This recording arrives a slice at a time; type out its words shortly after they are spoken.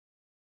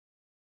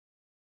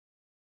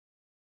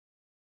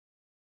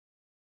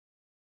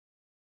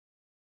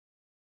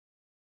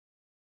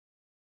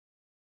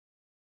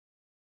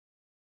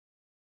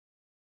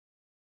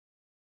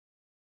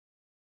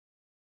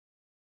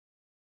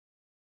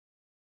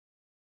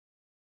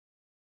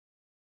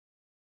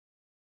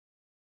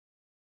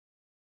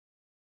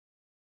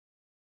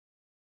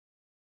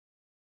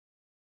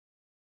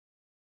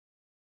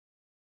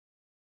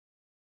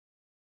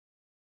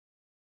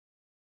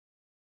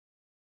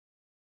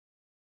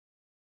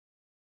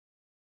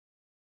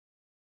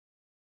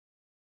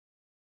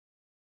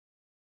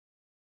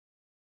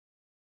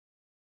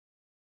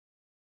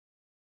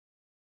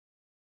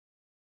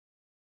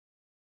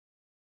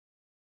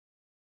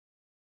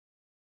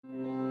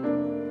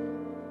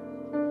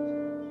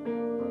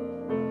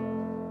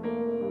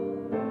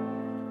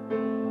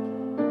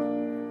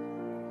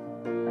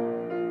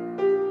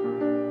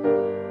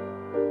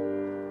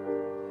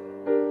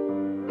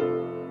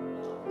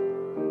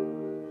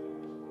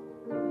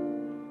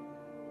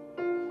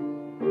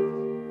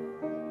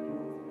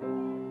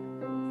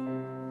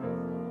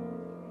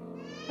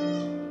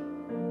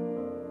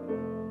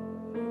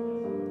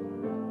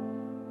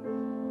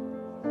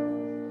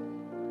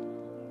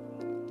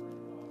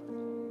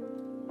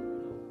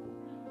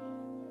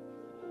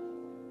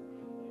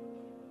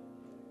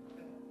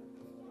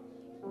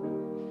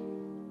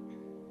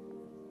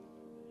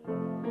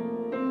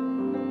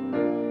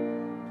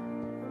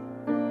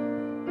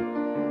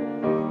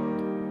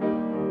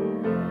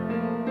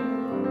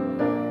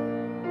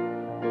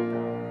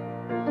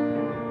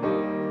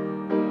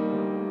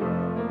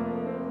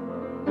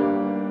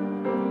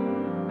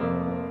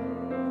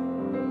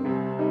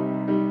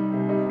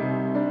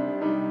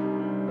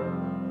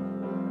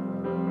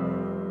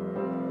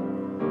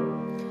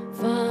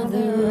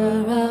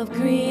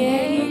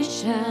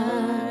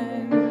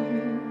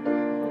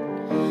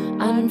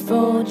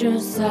Unfold your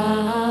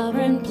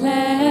sovereign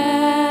plan.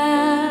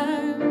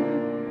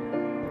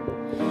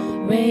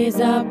 Raise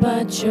up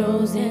a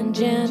chosen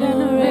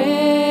generation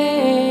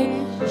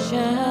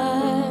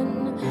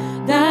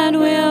that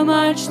will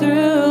march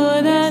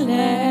through the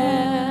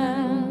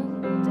land.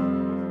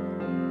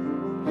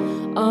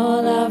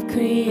 All of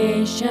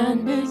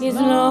creation is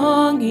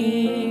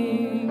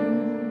longing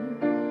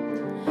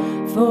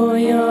for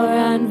your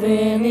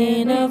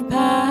unveiling of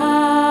power.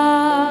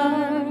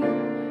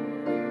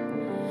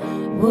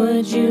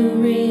 Would you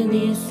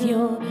release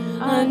your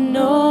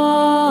anointing?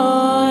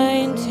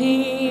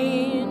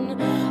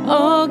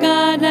 Oh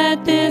God,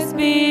 let this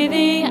be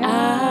the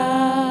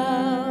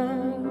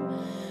hour.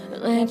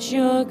 Let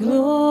your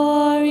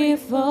glory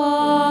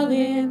fall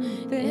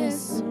in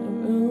this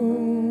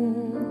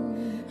room.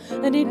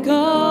 Let it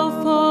go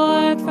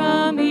forth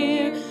from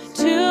here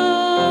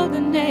to the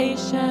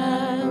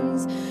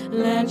nations.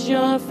 Let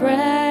your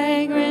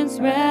fragrance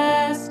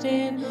rest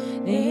in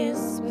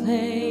this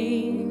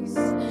place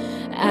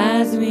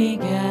as we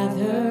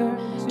gather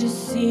to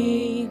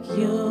seek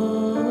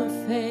your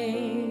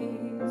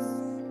face.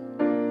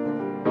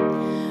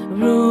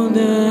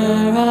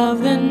 Ruler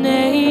of the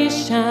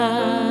nations,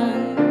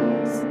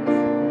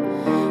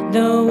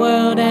 the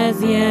world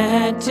has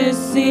yet to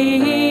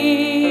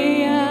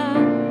see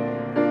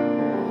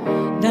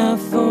the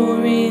full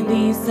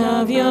release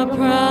of your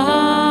promise,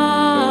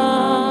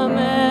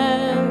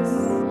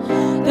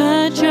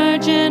 the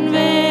church in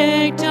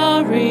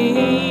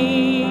victory.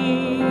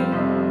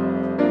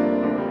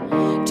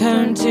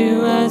 Turn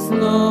to us,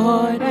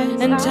 Lord,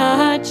 and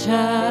touch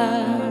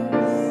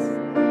us.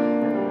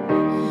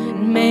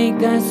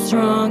 Make us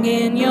strong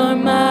in your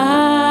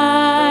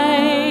might.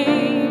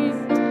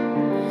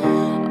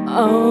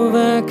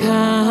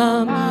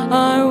 Overcome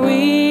our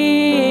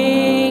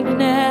weakness,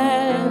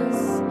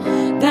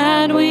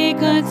 that we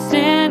could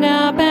stand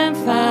up and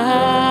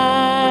fight.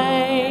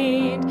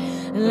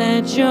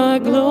 Let your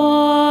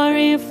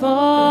glory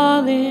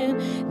fall in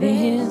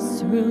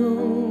this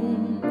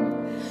room.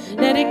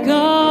 Let it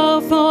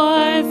go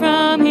forth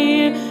from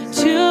here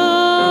to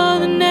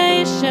the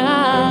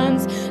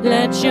nations.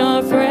 Let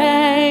your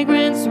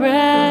fragrance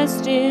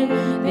rest in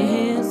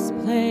this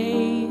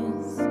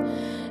place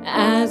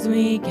as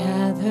we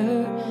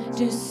gather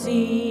to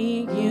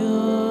seek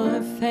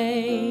your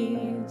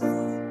face.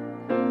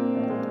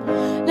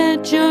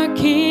 Let your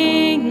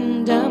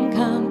kingdom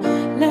come.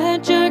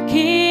 Let your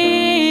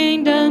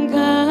kingdom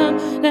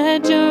come.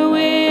 Let your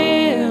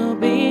will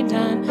be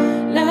done.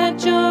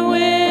 Let your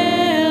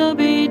will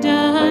be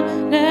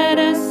done. Let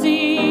us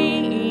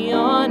see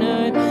on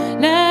earth.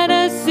 Let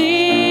us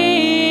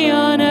see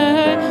on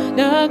earth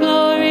the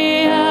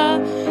glory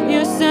of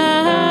your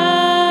Son.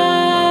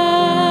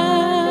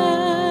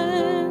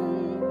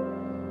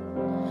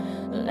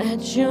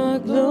 Let your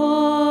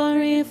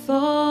glory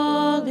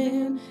fall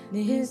in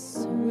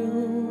this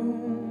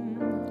room.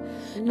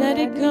 Let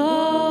it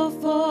go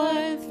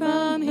forth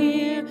from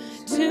here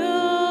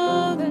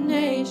to the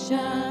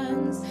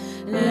nations.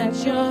 Let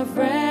your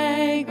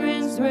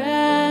fragrance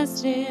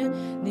rest in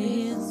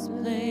this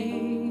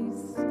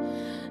place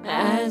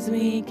as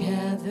we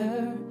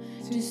gather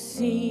to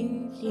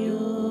seek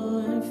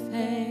your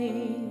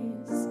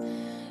face.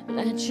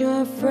 Let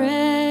your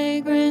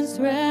fragrance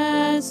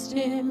rest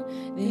in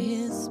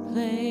this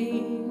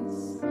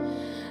place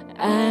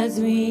as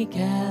we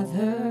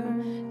gather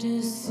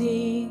to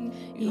seek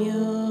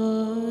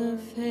your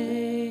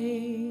face.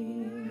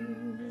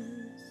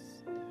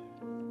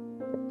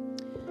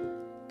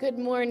 Good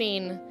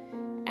morning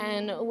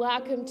and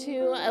welcome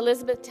to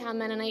Elizabethtown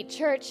Mennonite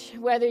Church.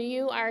 Whether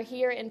you are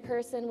here in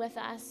person with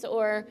us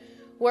or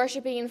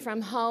worshiping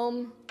from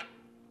home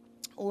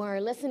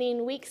or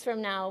listening weeks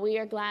from now, we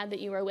are glad that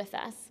you are with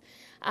us.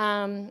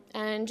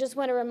 And just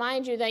want to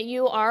remind you that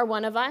you are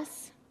one of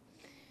us.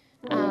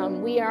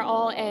 We are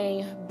all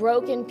a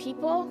broken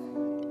people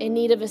in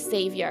need of a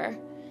Savior.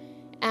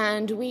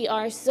 And we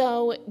are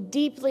so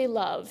deeply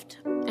loved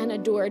and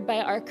adored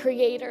by our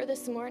Creator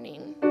this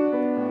morning.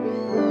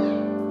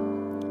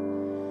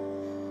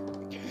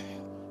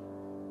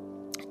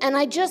 And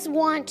I just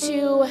want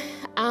to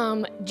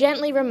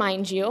gently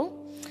remind you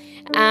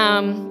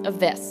of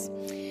this.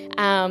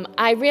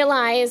 I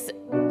realize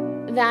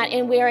that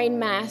in wearing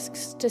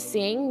masks to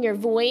sing, your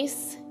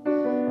voice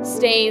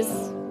stays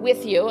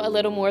with you a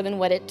little more than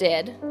what it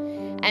did.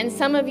 And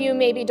some of you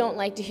maybe don't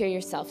like to hear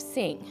yourself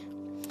sing.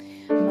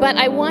 But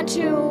I want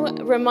to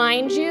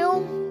remind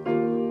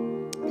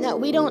you that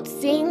we don't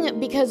sing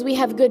because we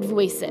have good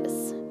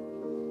voices.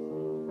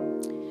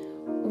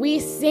 We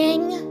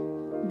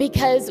sing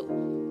because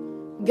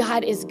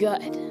God is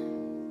good.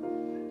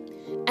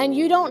 And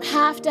you don't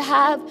have to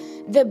have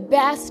the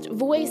best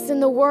voice in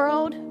the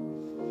world,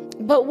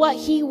 but what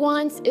He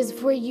wants is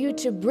for you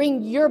to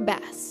bring your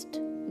best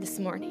this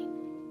morning.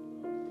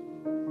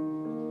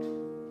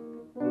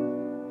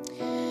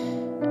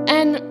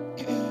 And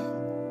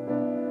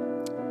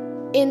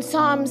in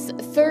Psalms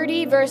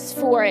 30, verse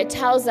 4, it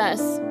tells us,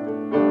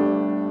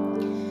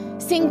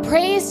 "Sing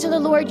praise to the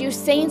Lord, you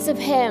saints of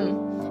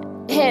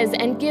His,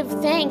 and give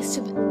thanks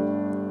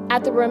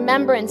at the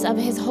remembrance of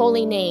His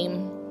holy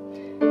name."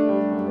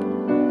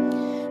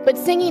 But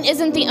singing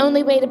isn't the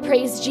only way to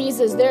praise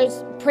Jesus.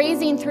 There's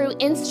praising through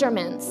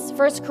instruments.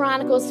 1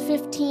 Chronicles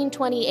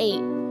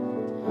 15:28.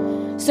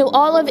 "So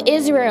all of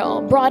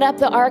Israel brought up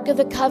the ark of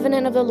the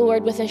covenant of the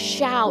Lord with a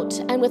shout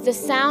and with the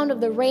sound of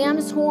the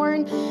ram's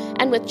horn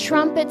and with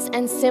trumpets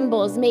and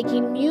cymbals,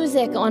 making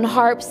music on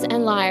harps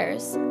and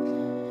lyres."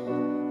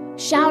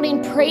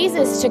 Shouting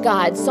praises to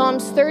God.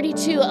 Psalms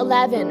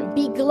 32:11.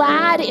 "Be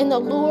glad in the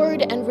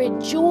Lord and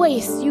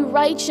rejoice, you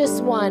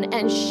righteous one,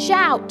 and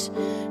shout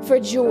for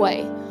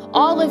joy,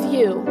 all of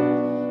you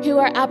who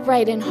are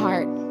upright in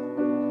heart."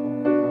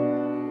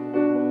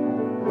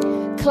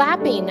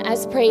 Clapping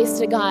as praise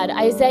to God.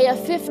 Isaiah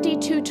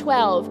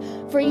 52:12.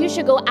 "For you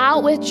shall go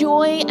out with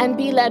joy and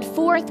be led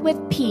forth with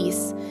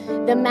peace.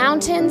 The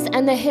mountains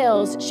and the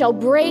hills shall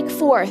break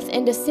forth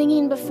into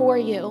singing before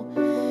you,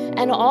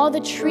 and all the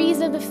trees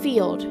of the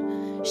field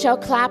shall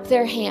clap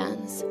their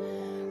hands."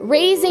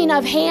 Raising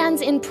of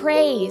hands in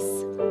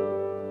praise.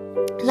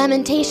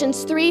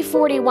 Lamentations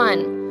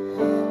 3:41.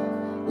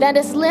 "Let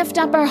us lift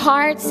up our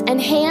hearts and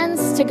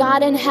hands to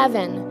God in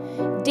heaven."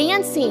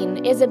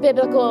 Dancing is a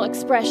biblical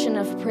expression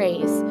of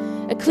praise.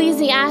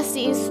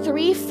 Ecclesiastes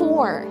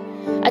 3:4.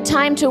 "A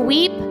time to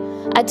weep,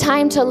 a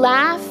time to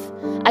laugh,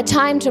 a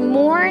time to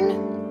mourn,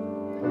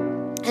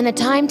 and a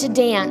time to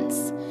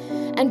dance."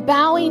 And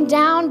bowing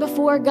down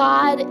before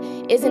God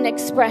is an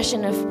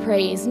expression of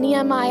praise.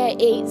 Nehemiah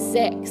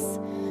 8:6.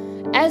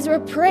 "Ezra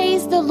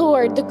praised the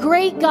Lord, the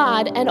great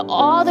God, and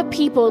all the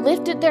people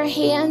lifted their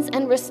hands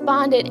and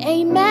responded,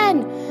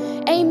 'Amen,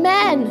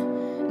 amen.'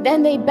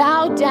 Then they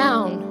bowed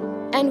down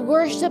and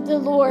worshiped the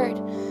Lord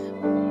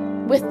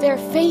with their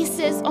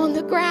faces on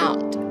the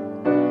ground."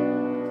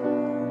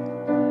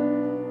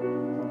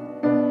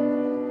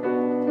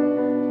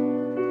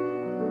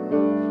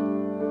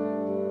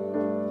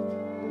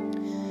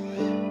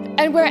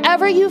 And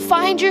wherever you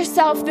find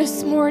yourself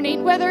this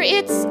morning, whether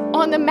it's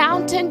on the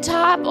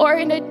mountaintop or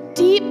in a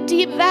deep,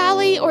 deep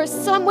valley or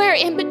somewhere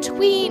in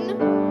between,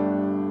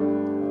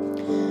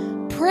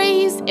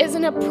 praise is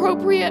an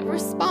appropriate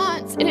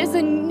response. It is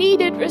a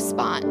needed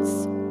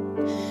response.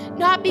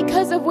 Not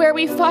because of where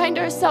we find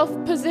ourselves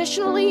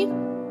positionally,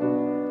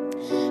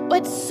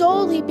 but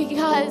solely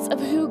because of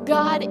who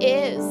God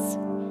is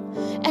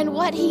and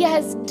what He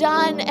has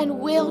done and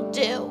will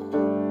do.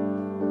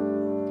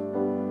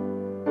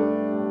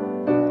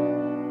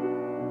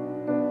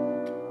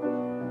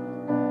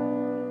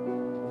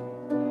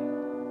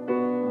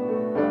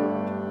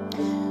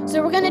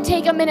 So we're going to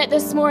take a minute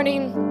this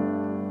morning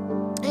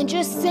and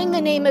just sing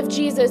the name of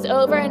Jesus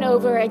over and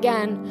over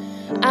again.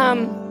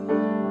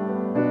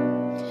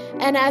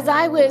 And as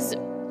I was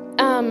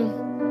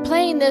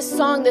playing this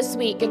song this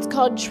week, it's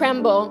called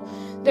Tremble,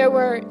 there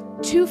were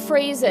two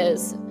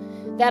phrases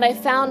that I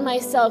found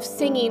myself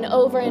singing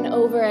over and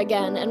over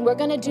again, and we're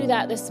going to do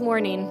that this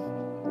morning.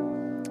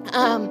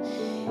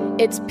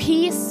 It's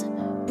peace,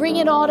 bring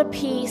it all to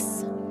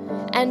peace,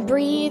 and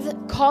breathe,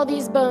 call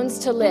these bones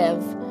to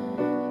live.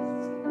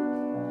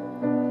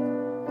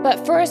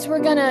 But first, we're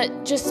going to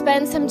just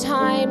spend some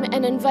time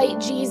and invite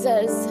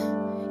Jesus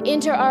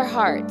into our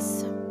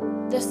hearts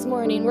this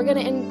morning. We're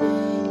going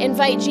to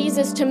invite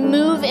Jesus to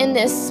move in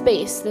this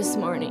space this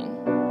morning.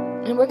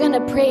 And we're going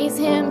to praise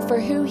Him for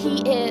who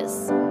He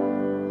is.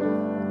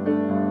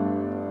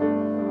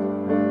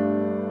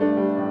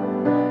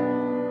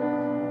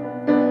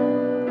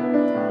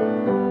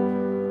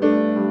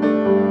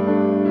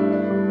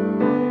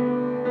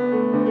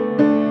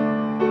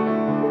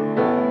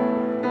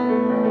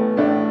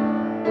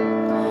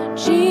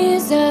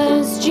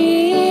 Jesus,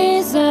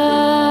 Jesus,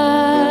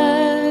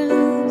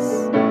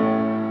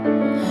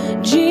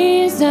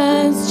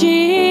 Jesus,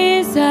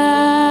 Jesus,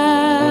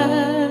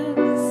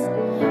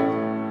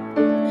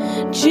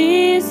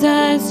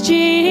 Jesus,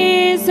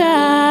 Jesus,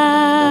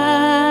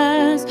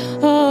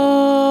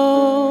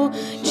 oh,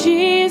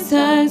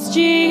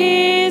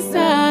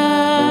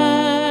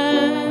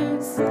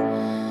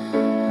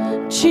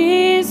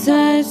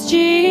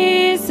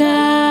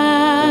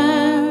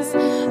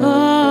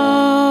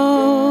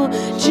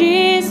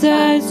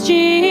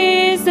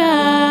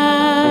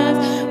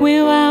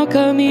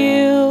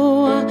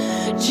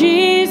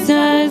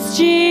 Jesus,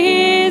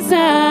 Jesus.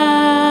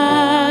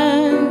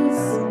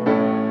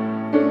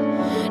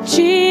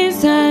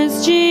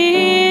 Jesus,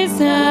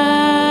 Jesus.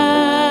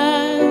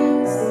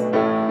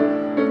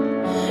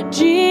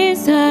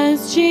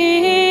 Jesus,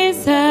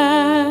 Jesus.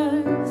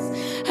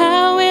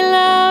 How we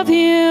love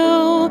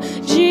you.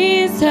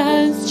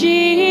 Jesus,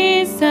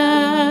 Jesus.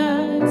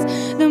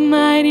 The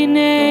mighty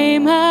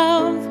name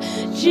of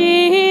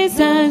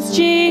Jesus,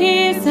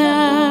 Jesus.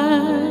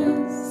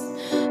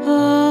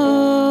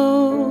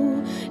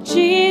 Oh,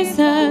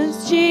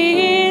 Jesus,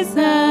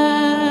 Jesus.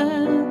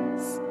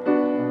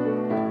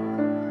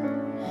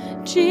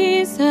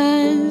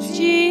 Jesus,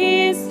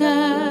 Jesus.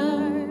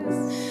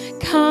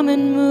 Come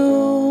and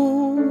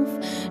move.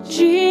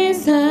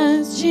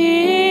 Jesus,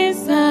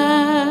 Jesus.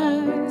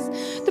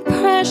 The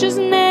precious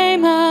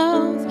name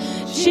of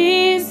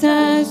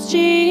Jesus,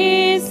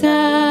 Jesus.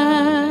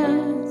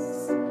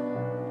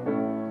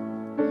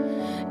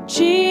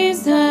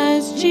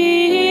 Jesus,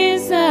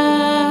 Jesus.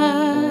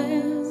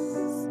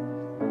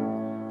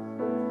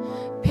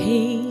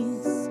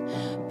 Peace,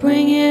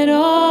 bring it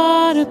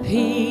all to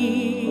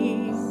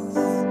peace.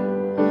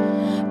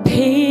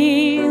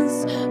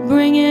 Peace,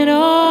 bring it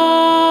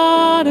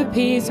all to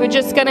peace. We're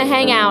just gonna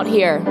hang out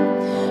here.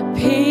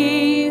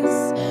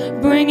 Peace,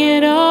 bring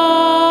it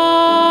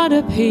all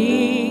to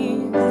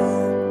peace.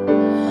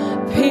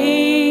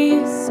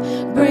 Peace,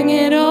 bring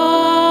it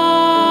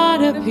all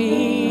to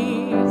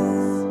peace.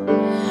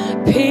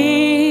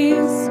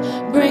 Peace,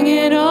 bring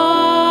it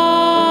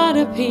all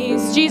to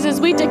peace. Jesus,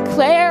 we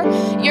declare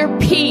your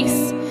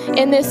peace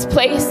in this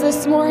place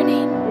this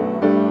morning.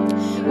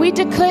 We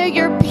declare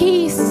your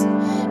peace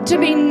to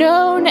be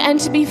known and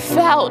to be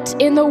felt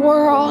in the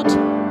world.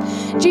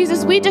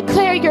 Jesus, we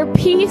declare your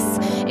peace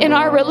in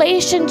our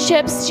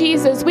relationships,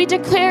 Jesus. We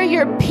declare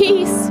your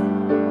peace.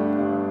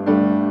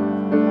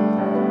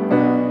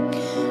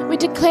 We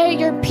declare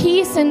your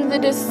peace in the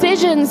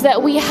decisions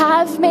that we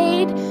have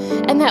made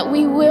and that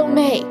we will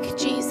make,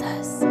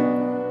 Jesus.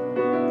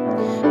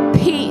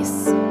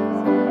 Peace.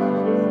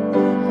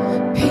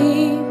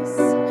 Peace.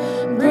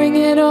 Bring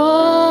it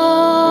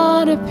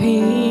all to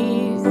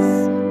peace.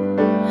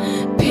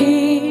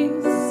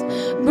 Peace.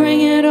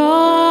 Bring it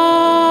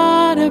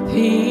all to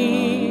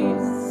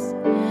peace.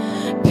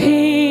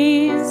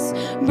 Peace.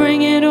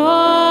 Bring it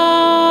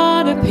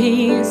all to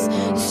peace.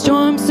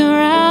 Storm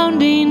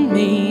surrounding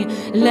me,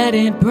 let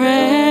it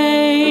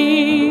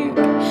break.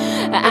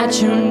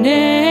 At your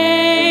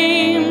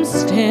name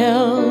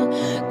still,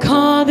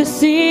 call the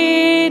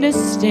sea to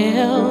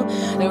still,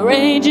 the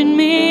rage in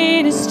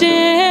me to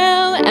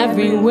still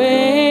every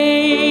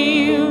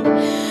wave.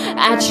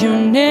 At your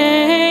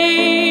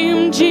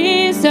name,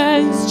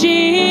 Jesus,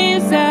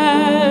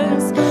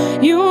 Jesus,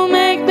 you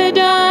make the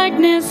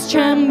darkness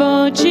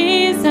tremble.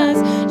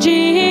 Jesus,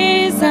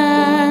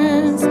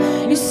 Jesus,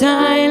 you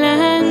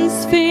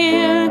silence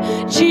fear.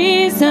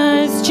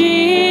 Jesus,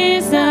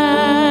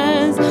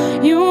 Jesus,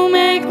 you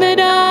make the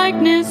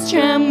darkness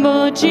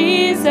tremble.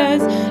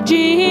 Jesus,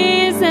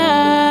 Jesus.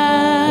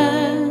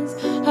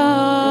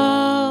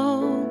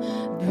 Oh,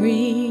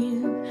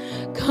 breathe,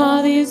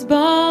 call these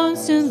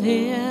bones to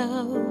live.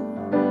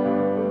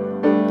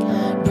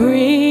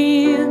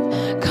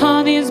 Breathe,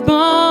 call these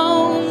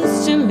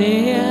bones to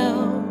live.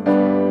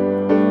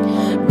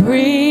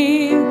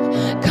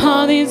 Breathe,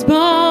 call these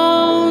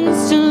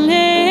bones to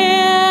live.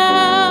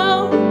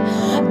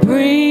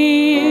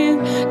 Breathe,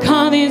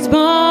 call these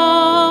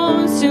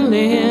bones to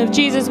live.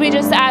 Jesus, we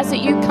just ask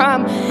that you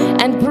come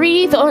and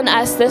breathe on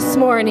us this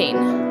morning.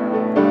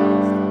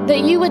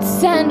 That you would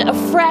send a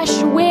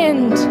fresh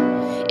wind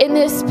in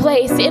this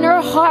place, in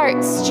our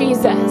hearts,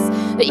 Jesus.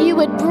 That you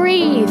would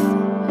breathe.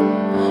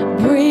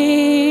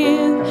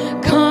 Breathe,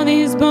 call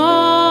these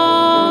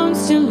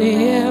bones to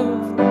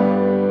live.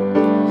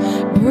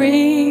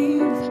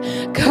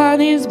 Breathe, call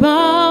these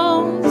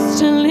bones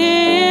to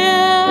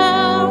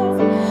live.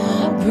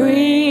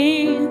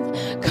 Breathe,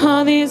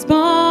 call these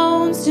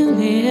bones to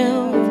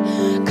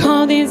live.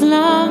 Call these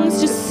lungs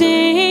to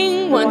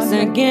sing once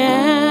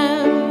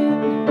again.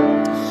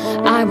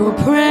 I will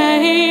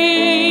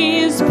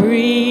praise,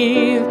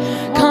 breathe,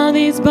 call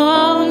these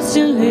bones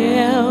to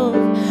live.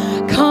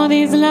 Call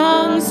these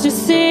lungs to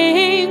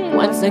sing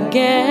once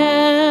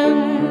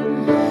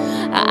again.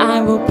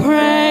 I will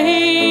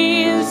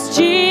praise,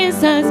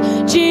 Jesus,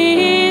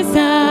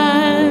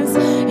 Jesus.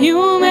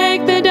 You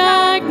make the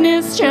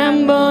darkness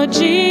tremble.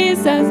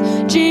 Jesus,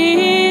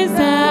 Jesus.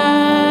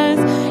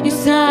 You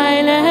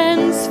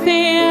silence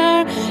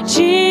fear.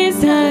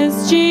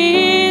 Jesus,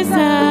 Jesus.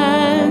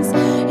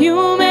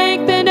 You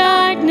make the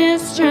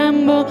darkness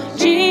tremble.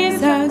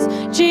 Jesus,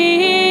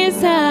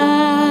 Jesus.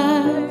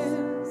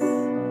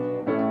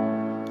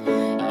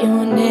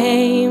 Your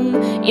name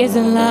is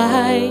a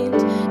light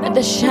that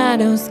the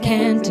shadows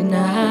can't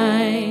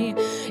deny.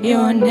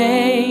 Your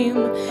name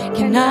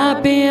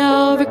cannot be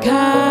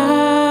overcome.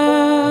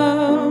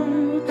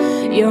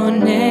 Your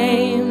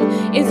name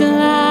is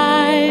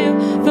alive,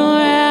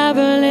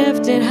 forever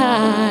lifted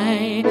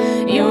high.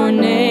 Your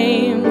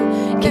name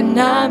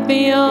cannot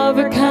be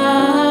overcome.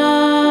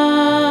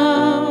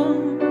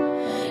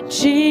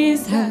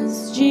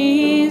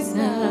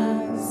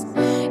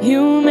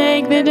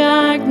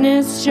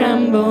 darkness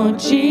tremble.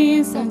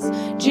 Jesus,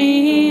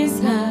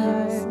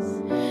 Jesus,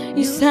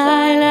 you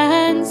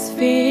silence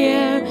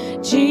fear.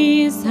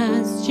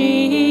 Jesus,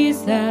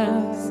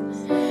 Jesus,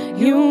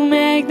 you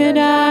make the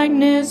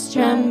darkness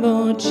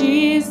tremble.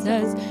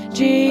 Jesus,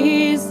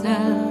 Jesus,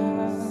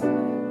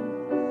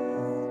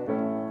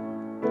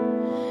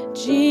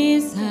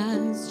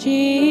 Jesus,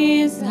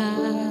 Jesus.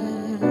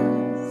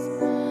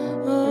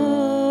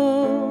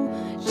 Oh,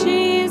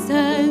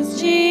 Jesus,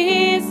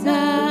 Jesus.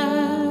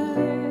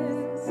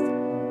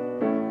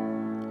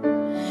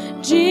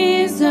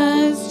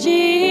 Jesus,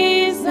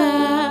 Jesus,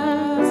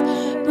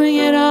 bring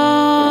it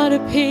all to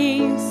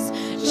peace.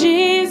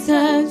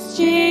 Jesus,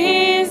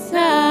 Jesus,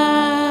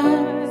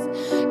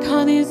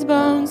 call these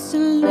bones to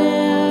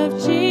live.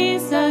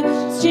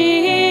 Jesus,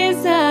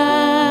 Jesus,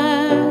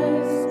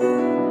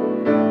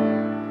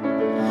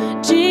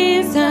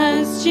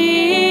 Jesus, Jesus,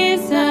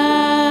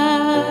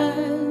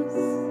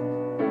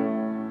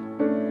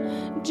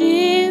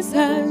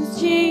 Jesus,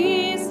 Jesus.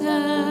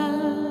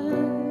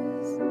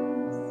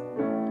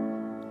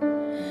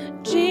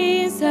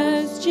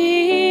 Jesus,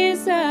 Jesus.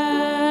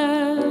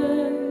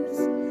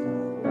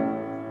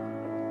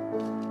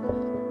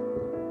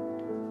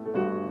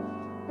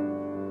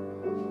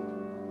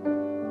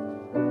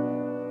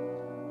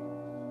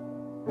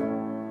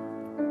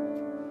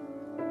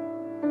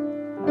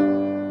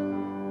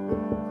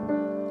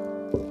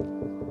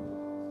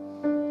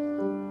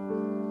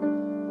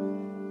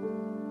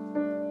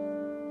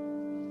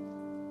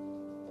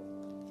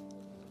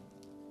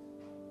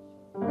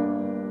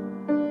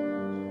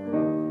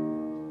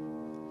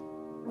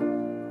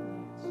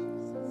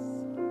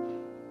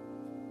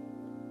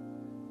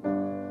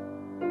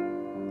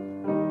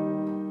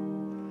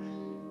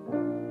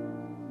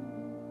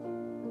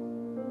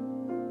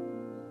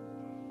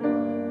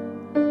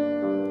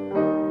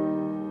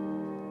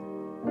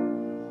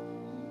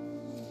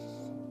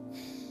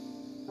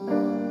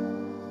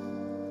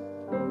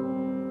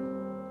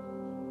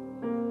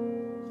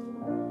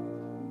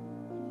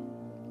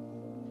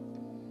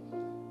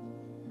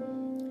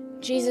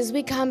 Jesus,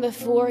 we come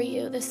before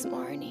you this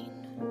morning.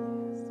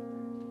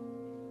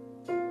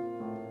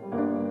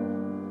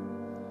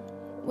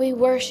 We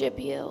worship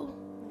you.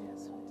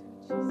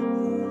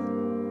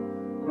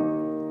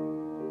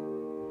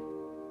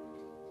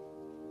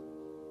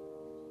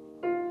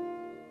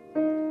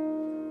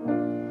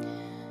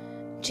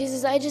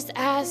 Jesus, I just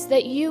ask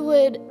that you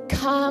would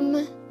come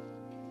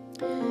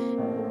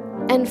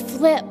and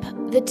flip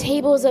the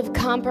tables of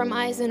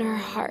compromise in our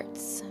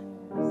hearts.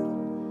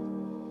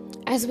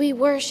 As we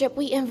worship,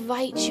 we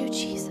invite you,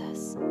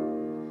 Jesus,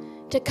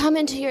 to come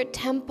into your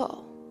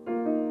temple,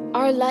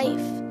 our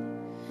life,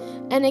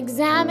 and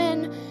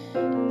examine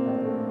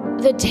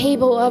the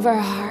table of our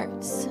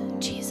hearts,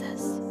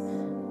 Jesus.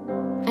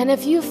 And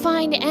if you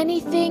find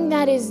anything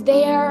that is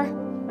there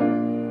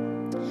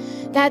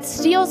that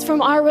steals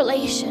from our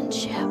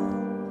relationship,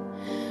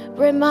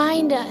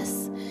 remind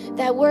us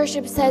that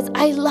worship says,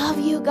 I love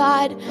you,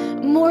 God,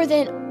 more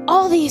than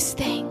all these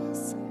things.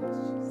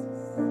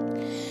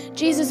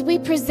 Jesus, we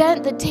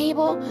present the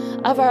table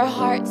of our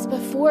hearts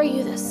before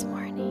you this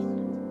morning.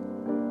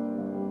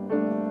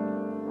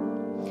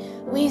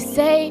 We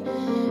say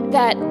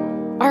that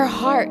our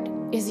heart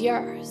is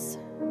yours.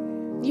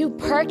 You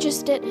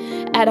purchased it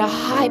at a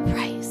high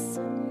price,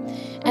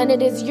 and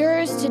it is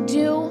yours to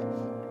do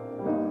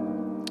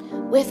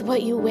with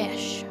what you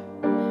wish.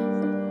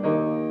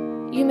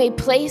 You may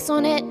place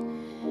on it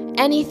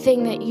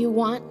anything that you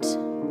want.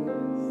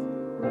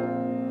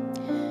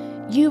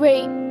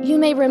 You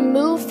may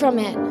remove from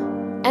it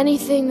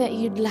anything that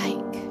you'd like.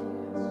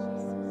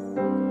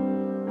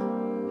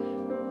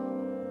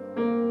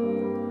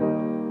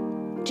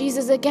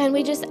 Jesus, again,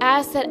 we just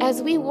ask that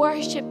as we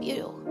worship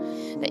you,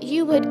 that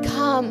you would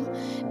come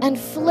and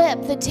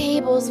flip the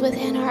tables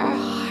within our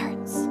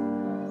hearts.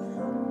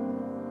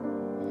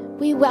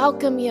 We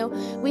welcome you.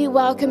 We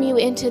welcome you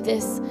into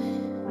this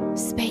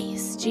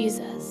space,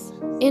 Jesus,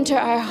 into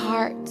our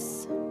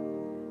hearts.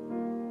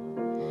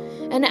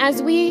 And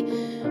as we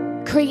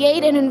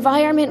create an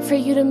environment for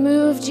you to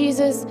move,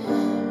 Jesus,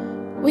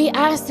 we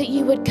ask that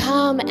you would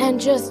come and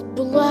just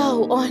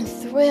blow on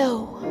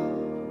through.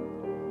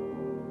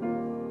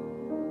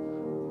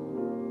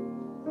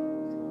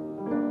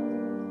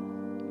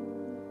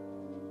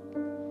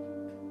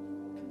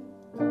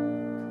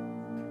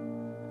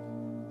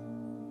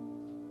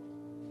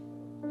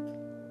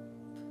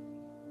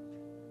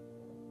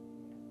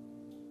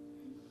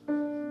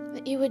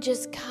 That you would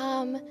just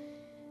come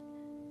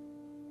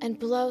and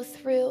blow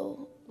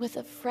through with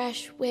a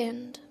fresh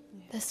wind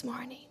this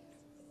morning.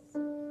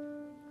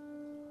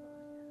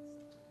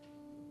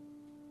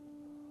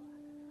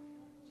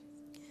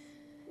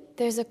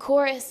 There's a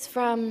chorus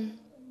from,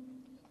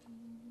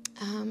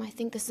 I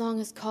think the song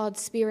is called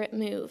Spirit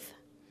Move.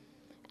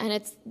 And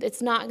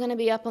it's not going to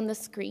be up on the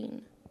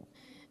screen.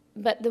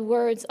 But the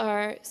words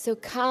are, so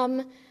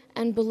come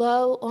and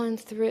blow on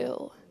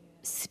through.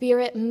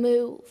 Spirit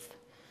move.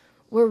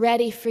 We're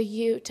ready for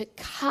you to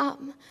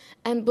come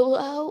and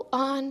blow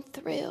on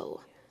through.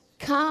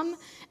 Come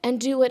and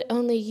do what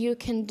only you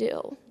can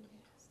do.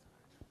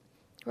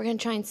 We're going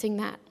to try and sing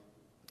that,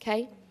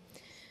 okay?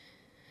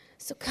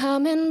 So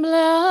come and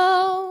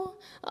blow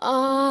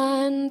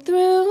on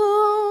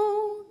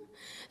through,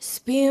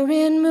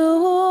 Spirit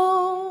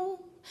move.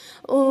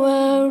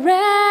 We're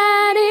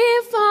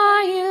ready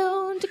for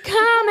you to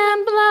come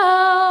and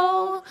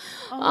blow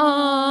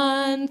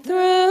on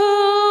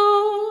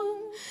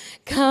through.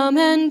 Come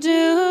and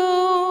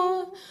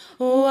do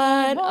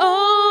what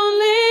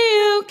only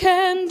you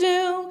can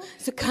do.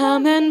 So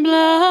come and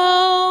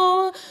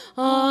blow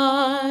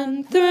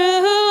on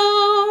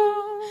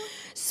through,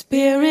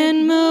 Spirit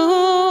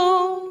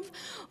move.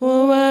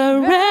 We're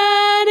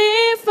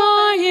ready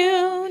for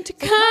you to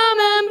come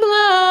and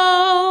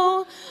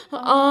blow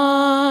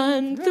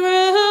on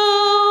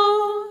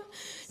through,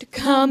 to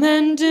come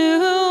and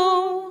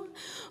do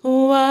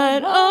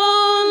what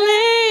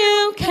only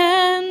you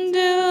can do.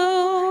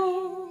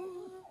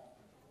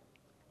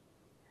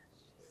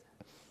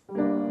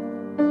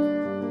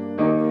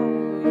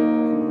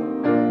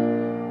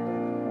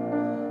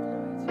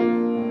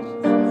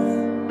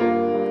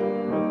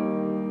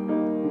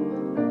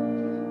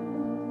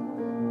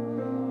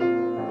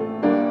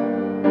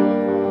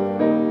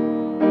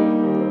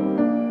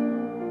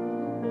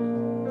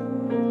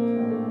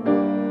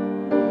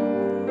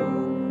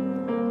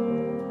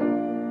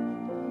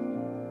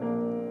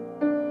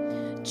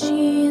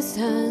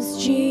 Jesus,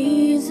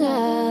 Jesus,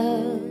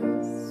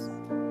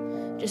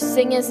 just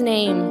sing his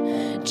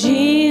name.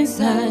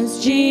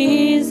 Jesus,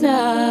 Jesus,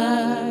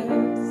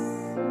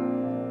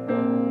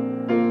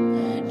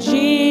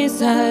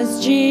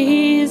 Jesus,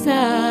 Jesus,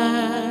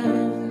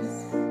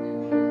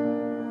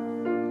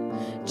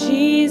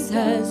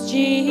 Jesus,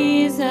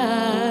 Jesus,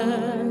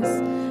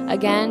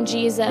 again,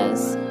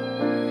 Jesus,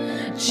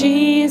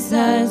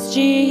 Jesus,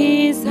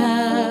 Jesus.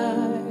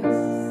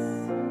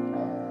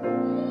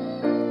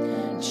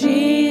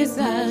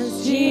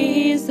 Jesus,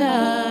 Jesus,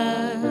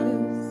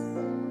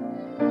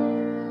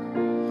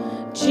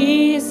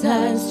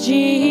 Jesus,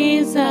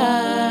 Jesus,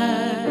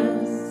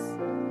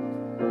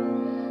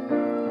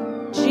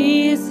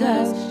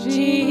 Jesus,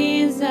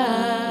 Jesus.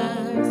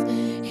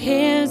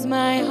 Here's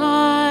my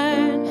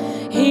heart,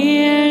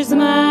 here's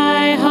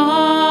my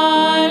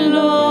heart,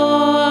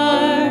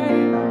 Lord.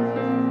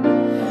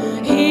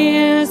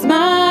 Here's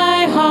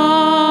my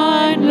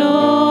heart,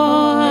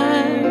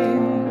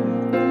 Lord.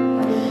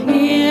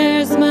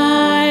 Here's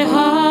my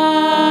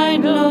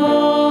heart,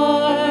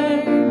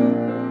 Lord.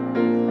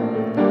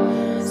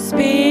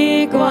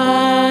 Speak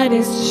what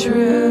is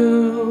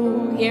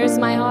true. Here's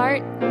my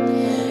heart.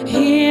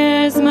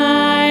 Here's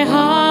my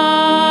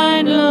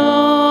heart,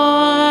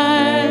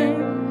 Lord.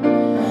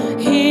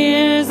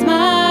 Here's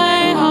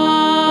my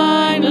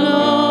heart,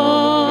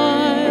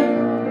 Lord.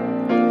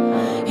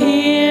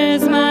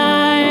 Here's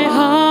my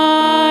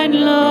heart,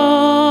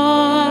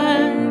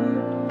 Lord.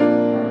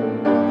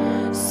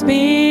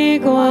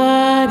 Speak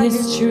what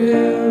is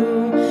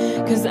true,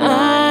 'cause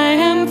I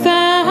am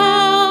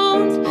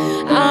found,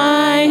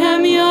 I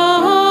am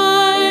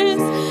yours,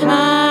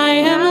 I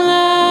am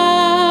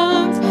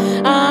loved,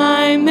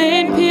 I'm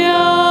made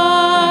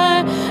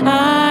pure,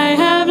 I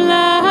have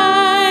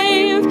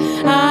life,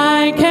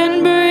 I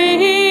can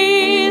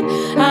breathe,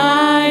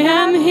 I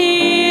am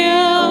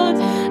healed,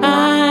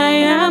 I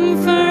am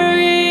free.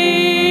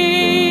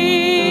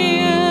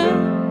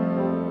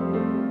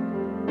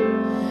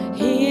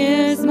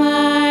 Here's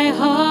my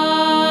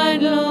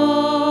heart,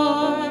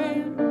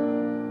 Lord.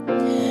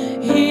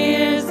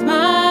 Here's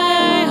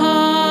my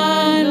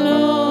heart,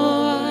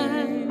 Lord.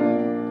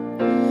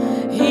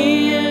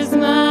 Here's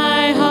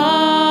my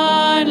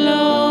heart,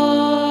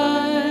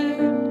 Lord.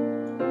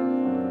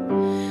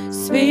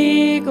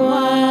 Speak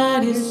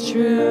what is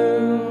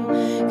true,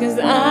 'cause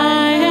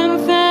I am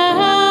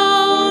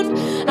found,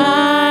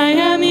 I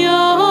am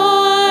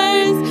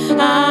yours,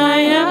 I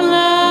am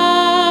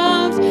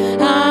loved,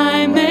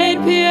 I'm made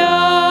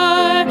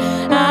pure,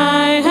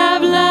 I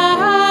have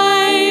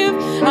life,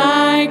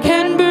 I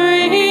can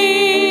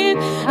breathe,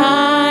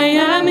 I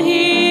am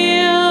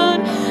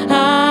healed, I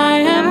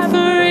am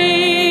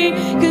free,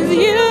 'cause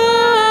you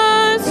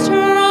are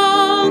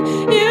strong,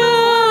 you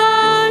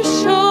are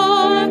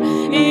sure,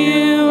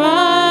 you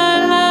are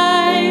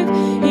life,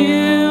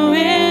 you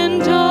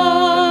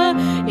endure,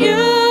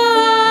 you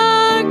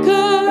are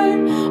good,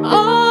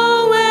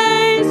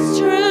 always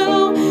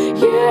true,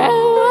 you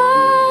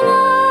are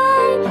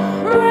light,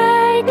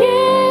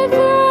 breaking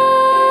through.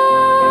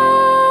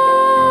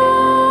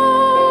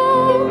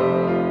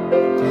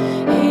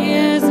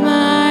 Here's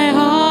my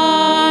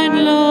heart,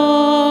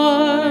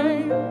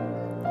 Lord.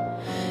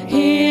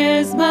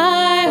 Here's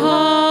my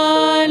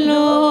heart,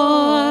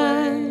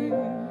 Lord.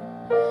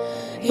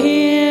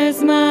 Here's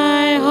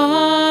my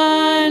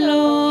heart,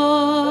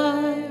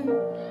 Lord.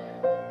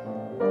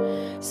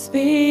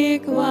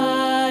 Speak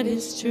what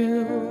is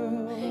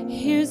true.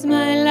 Here's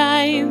my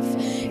life,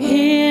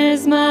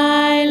 here's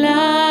my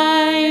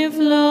life,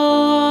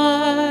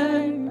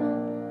 Lord.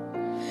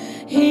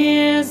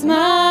 Here's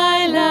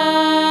my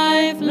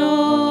life,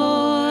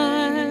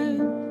 Lord.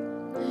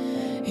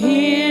 Here's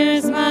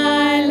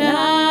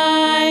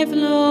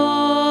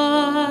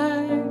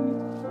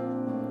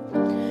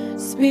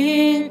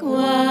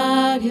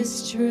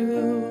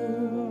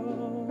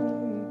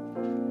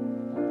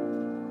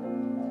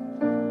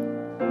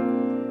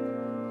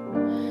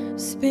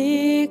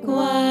Speak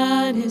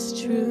what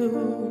is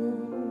true.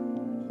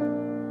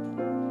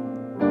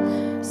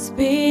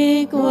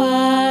 Speak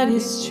what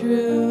is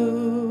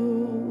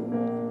true.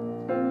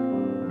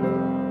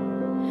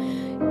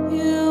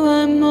 You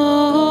are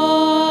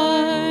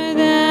more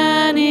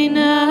than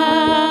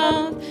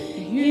enough.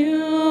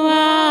 You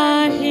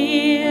are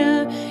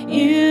here.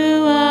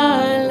 You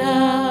are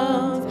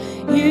love.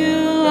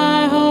 You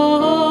are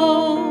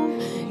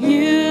hope.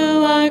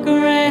 You are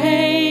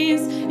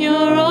grace.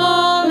 You're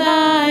all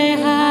I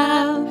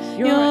have.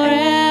 You're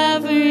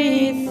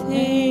everything.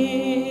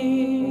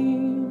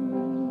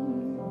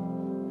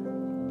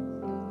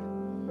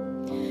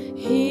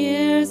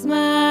 Here's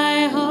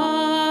my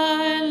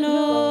heart,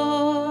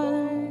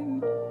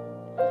 Lord.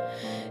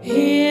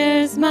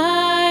 Here's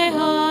my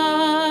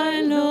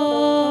heart,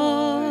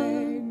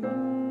 Lord.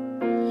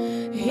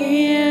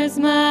 Here's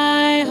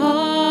my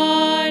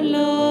heart,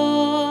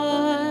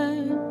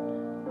 Lord.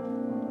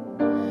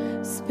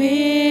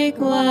 Speak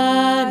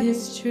what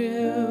is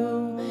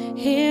true.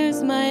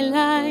 Here's my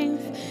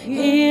life.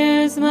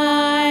 Here's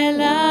my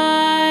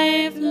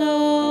life,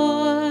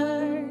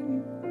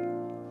 Lord.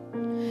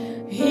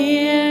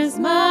 Here's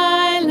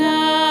my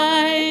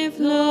life,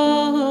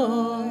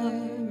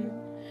 Lord.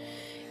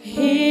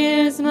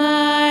 Here's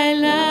my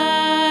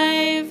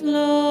life,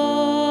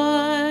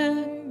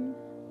 Lord.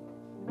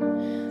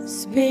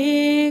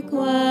 Speak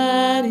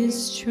what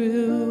is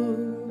true.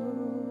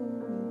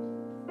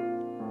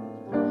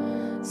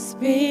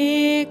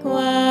 Speak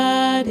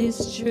what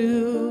is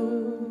true.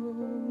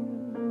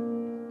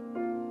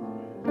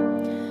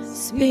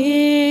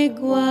 Speak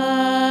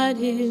what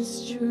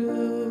is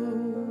true.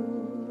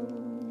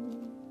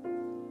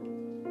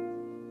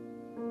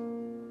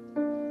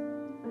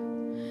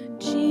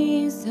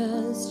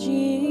 Jesus,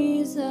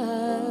 Jesus,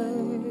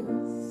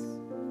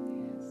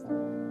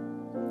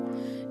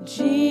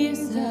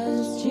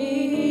 Jesus,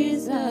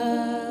 Jesus,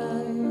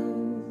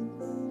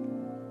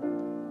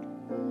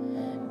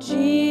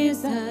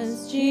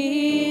 Jesus,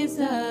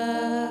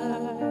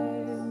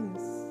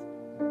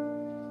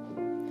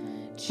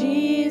 Jesus,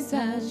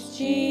 Jesus,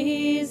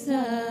 Jesus.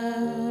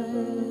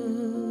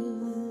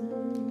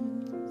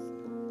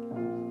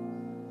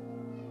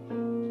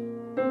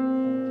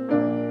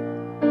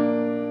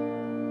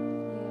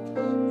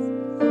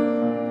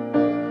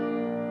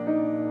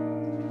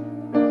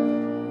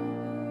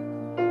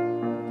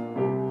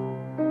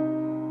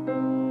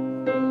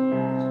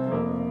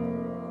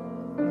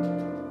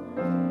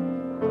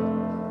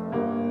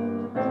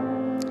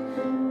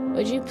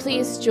 Would you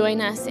please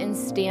join us in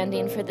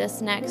standing for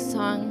this next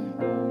song?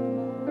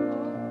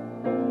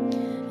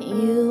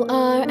 You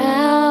are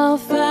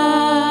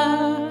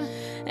Alpha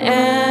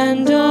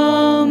and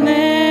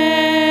Omega.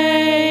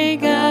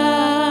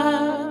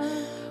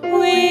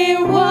 We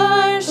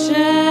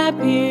worship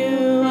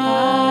you,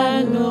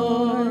 our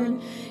Lord.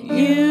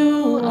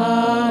 You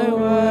are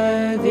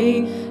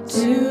worthy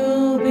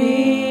to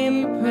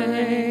be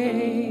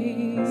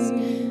praised.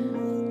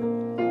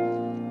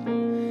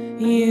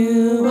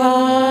 You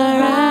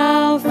are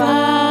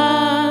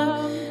Alpha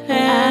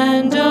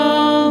and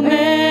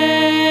Omega.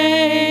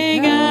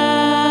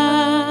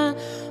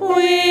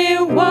 We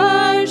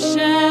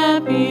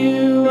worship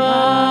you,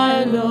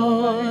 our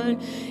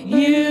Lord.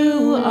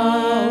 You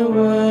are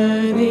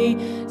worthy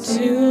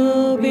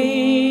to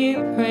be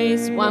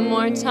praised. One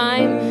more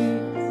time.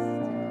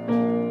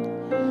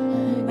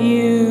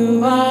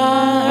 You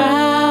are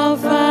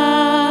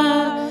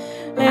Alpha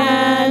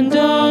and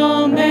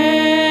Omega.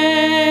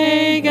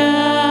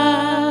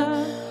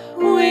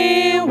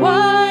 We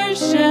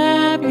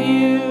worship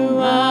you,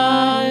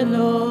 our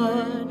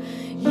Lord.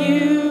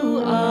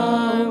 You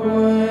are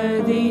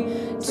worthy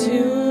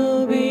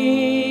to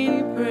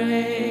be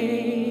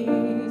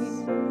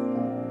praised.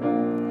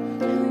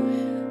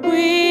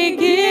 We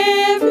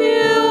give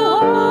you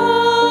all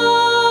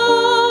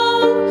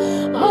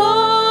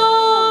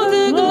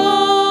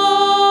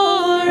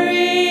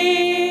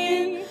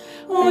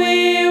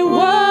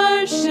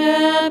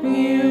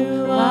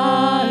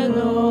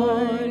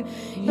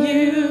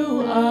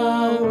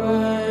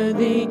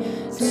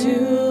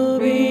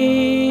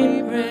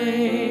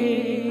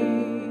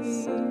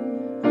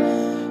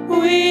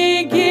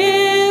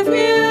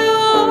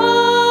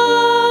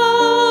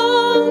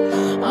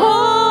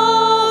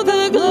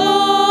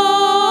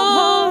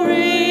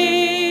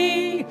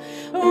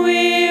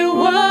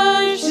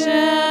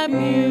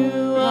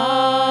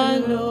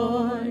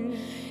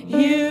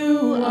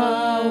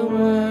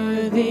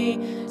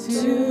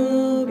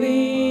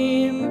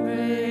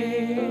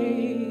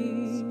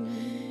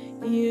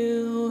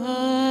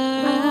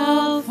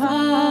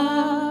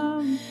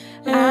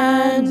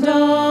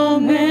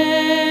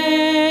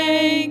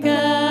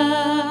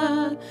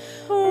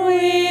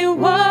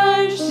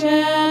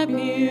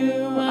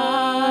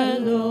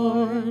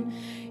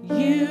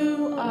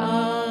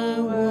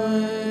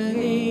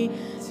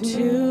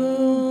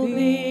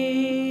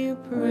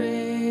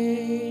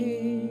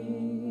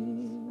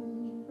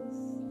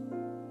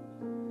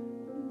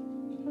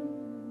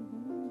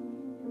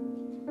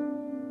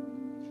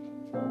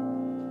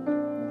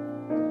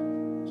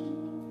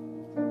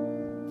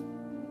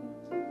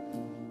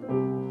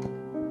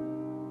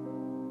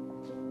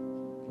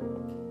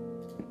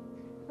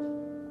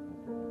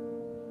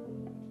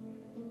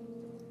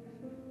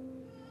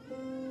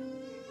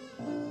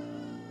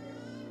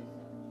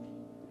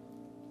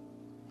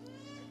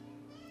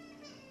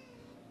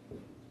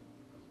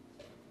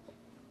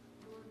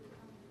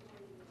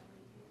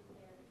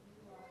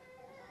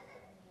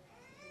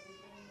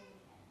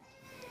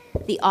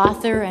the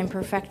author and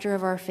perfecter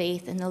of our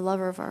faith and the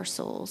lover of our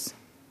souls.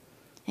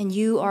 And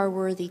you are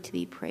worthy to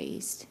be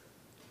praised.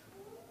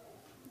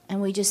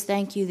 And we just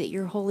thank you that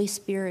your Holy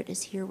Spirit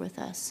is here with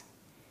us.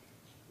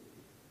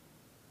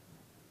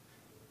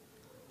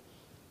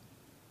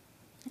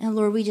 And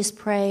Lord, we just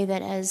pray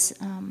that as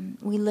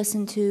we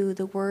listen to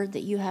the word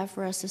that you have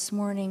for us this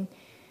morning,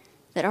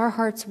 that our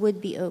hearts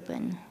would be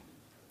open,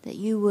 that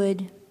you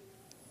would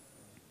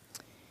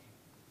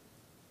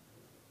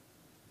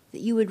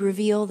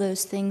reveal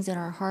those things in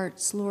our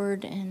hearts,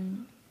 Lord,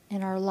 and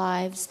in our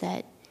lives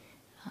that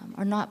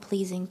are not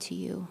pleasing to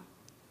you.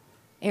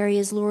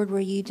 Areas, Lord,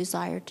 where you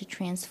desire to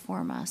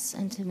transform us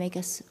and to make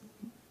us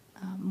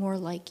more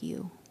like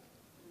you.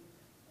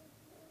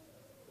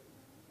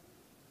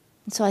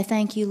 And so I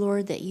thank you,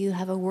 Lord, that you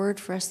have a word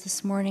for us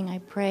this morning. I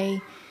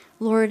pray,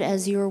 Lord,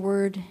 as your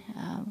word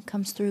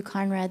comes through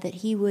Conrad, that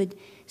he would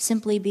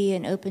simply be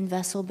an open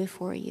vessel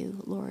before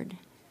you, Lord.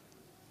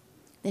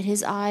 That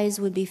his eyes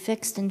would be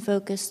fixed and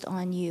focused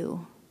on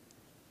you,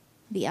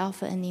 the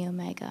Alpha and the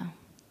Omega.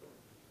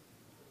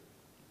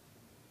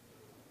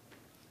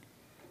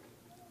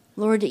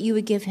 Lord, that you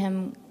would give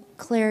him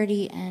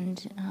clarity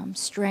and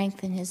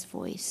strength in his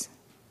voice.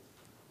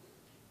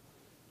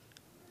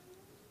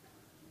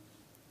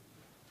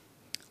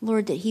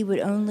 Lord, that he would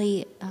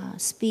only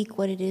speak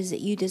what it is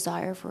that you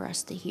desire for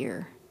us to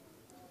hear.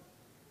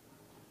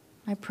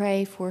 I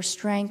pray for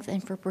strength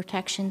and for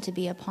protection to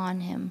be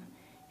upon him.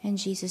 In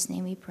Jesus'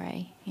 name we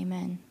pray.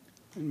 Amen.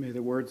 And may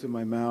the words of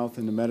my mouth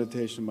and the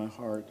meditation of my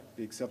heart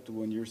be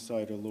acceptable in your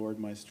sight, O Lord,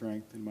 my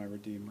strength and my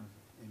Redeemer.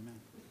 Amen.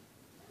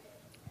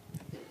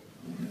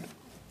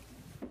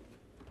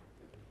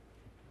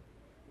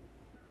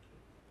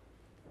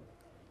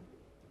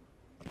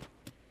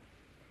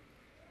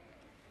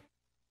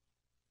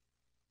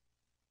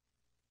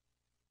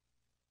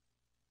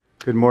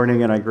 Good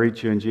morning, and I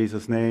greet you in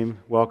Jesus' name.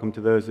 Welcome to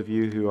those of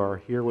you who are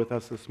here with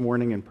us this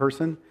morning in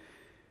person,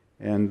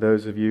 and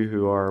those of you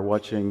who are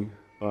watching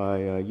by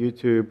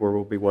YouTube or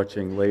will be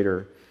watching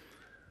later.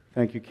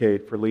 Thank you,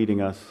 Kate, for leading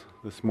us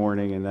this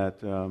morning in that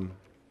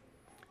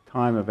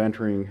time of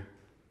entering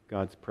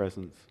God's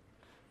presence.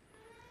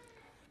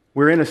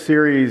 We're in a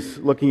series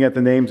looking at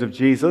the names of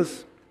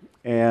Jesus,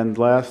 and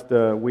last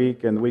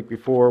week and the week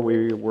before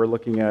we were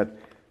looking at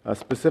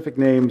specific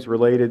names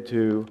related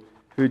to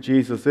who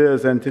Jesus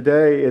is, and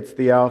today it's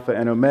the Alpha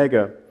and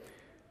Omega,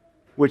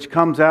 which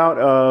comes out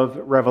of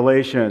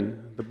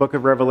Revelation. The book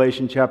of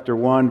Revelation, chapter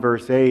 1,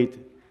 verse 8,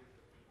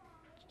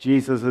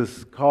 Jesus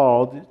is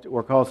called,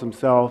 or calls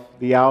himself,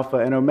 the Alpha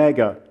and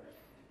Omega,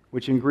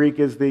 which in Greek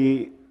is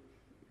the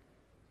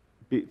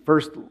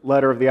first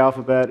letter of the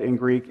alphabet in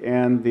Greek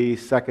and the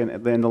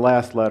second, then the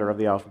last letter of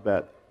the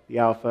alphabet, the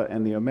Alpha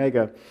and the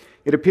Omega.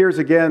 It appears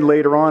again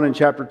later on in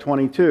chapter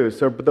 22.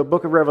 So the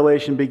book of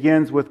Revelation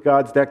begins with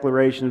God's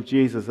declaration of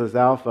Jesus as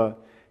Alpha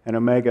and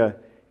Omega,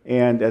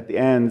 and at the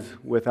ends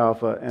with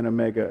Alpha and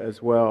Omega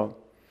as well.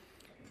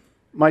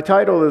 My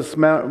title of this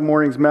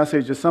morning's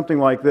message is something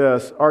like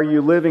this: Are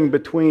you living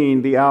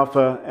between the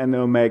Alpha and the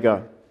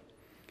Omega?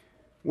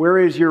 Where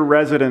is your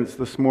residence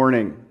this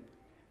morning?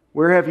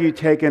 Where have you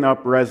taken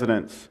up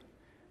residence?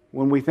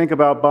 When we think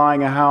about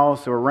buying a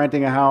house or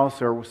renting a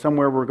house or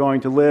somewhere we're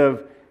going to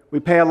live, we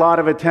pay a lot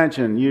of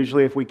attention,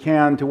 usually if we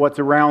can, to what's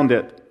around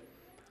it.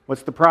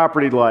 What's the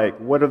property like?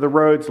 What are the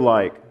roads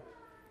like?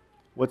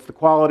 What's the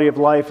quality of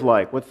life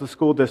like? What's the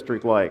school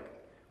district like?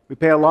 We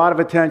pay a lot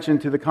of attention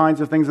to the kinds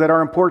of things that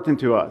are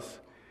important to us.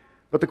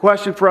 But the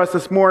question for us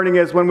this morning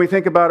is, when we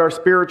think about our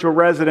spiritual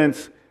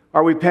residence,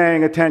 are we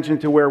paying attention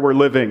to where we're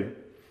living?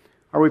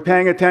 Are we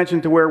paying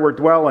attention to where we're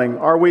dwelling?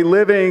 Are we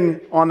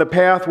living on the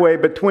pathway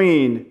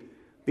between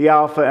the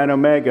Alpha and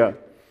Omega?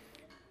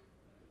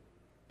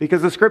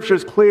 Because the Scripture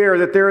is clear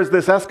that there is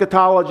this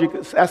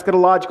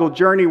eschatological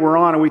journey we're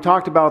on, and we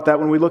talked about that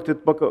when we looked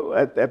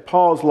at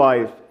Paul's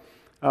life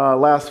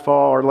last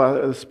fall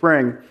or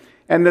spring.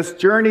 And this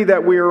journey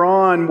that we are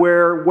on,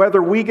 where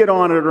whether we get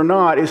on it or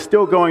not, is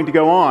still going to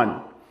go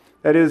on.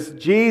 That is,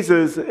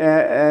 Jesus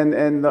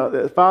and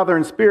the Father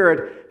and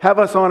Spirit have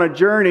us on a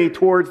journey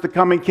towards the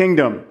coming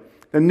kingdom,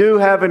 the new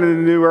heaven and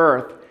the new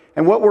earth.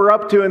 And what we're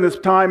up to in this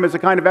time is a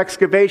kind of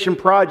excavation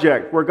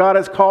project where God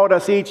has called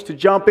us each to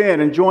jump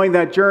in and join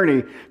that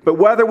journey. But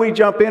whether we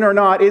jump in or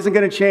not isn't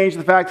going to change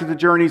the fact that the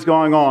journey's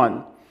going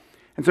on.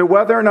 And so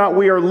whether or not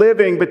we are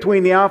living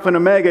between the Alpha and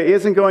Omega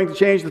isn't going to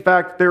change the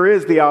fact that there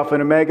is the Alpha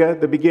and Omega,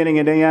 the beginning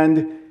and the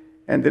end,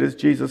 and it is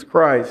Jesus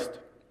Christ.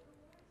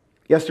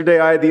 Yesterday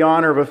I had the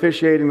honor of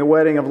officiating the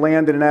wedding of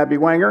Landon and Abby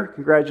Wenger.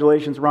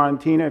 Congratulations, Ron and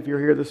Tina, if you're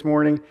here this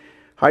morning.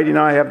 Heidi and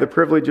I have the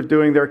privilege of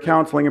doing their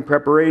counseling and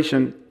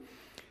preparation.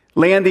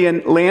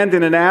 Landon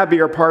and Abby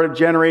are part of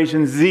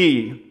Generation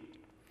Z.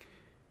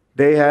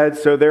 They're the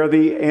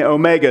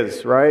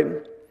Omegas, right?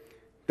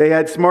 They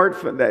had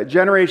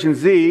Generation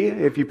Z,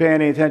 if you pay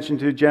any attention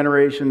to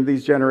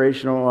these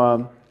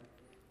generational,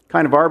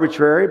 kind of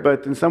arbitrary,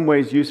 but in some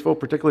ways useful,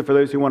 particularly for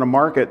those who want to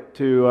market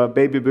to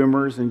baby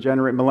boomers and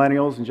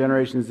millennials and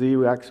Generation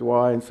Z, X,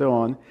 Y, and so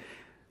on.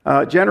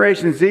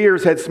 Generation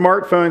Zers had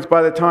smartphones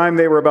by the time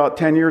they were about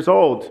 10 years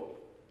old.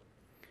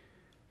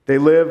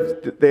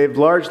 They've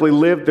largely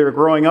lived their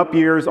growing up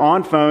years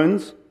on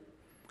phones.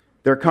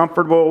 They're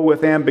comfortable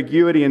with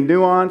ambiguity and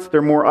nuance.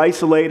 They're more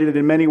isolated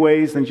in many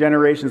ways than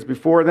generations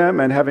before them,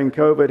 and having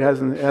COVID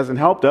hasn't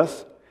helped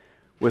us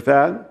with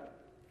that.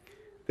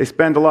 They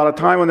spend a lot of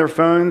time on their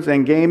phones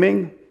and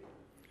gaming,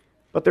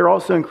 but they're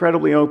also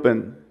incredibly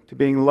open to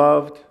being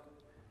loved,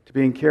 to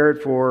being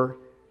cared for,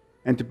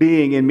 and to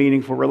being in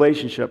meaningful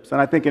relationships.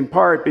 And I think in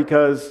part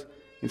because,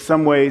 in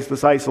some ways,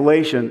 this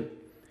isolation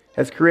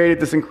has created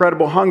this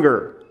incredible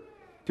hunger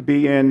to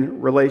be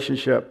in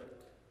relationship.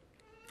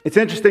 It's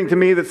interesting to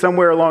me that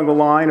somewhere along the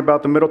line,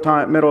 about the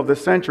middle of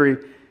this century,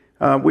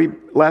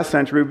 last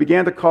century, we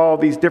began to call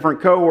these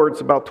different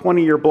cohorts, about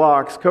 20-year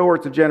blocks,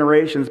 cohorts of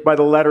generations, by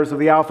the letters of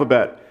the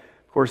alphabet.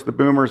 Of course, the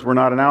boomers were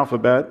not an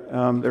alphabet.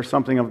 They're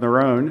something of their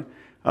own.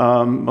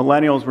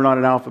 Millennials were not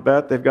an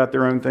alphabet. They've got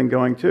their own thing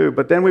going too.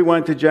 But then we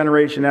went to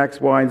Generation X,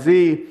 Y, and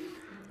Z.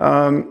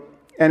 And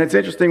it's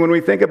interesting when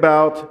we think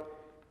about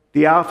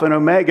the Alpha and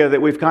Omega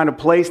that we've kind of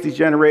placed these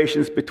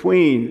generations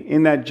between,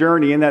 in that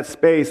journey, in that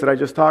space that I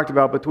just talked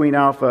about between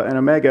Alpha and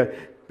Omega.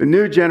 The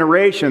new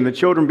generation, the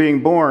children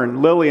being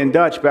born, Lily and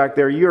Dutch back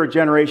there, you're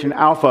Generation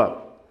Alpha,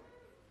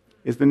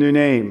 is the new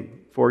name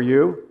for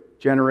you,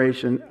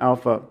 Generation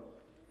Alpha.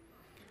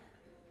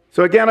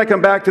 So again, I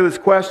come back to this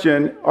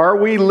question, are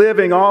we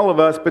living, all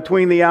of us,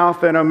 between the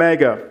Alpha and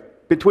Omega,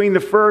 between the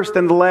first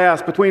and the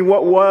last, between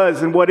what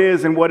was and what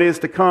is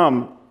to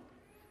come?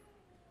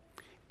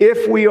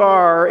 If we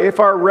are, if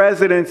our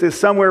residence is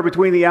somewhere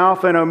between the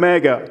Alpha and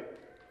Omega,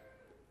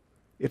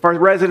 if our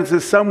residence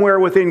is somewhere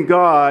within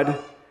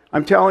God,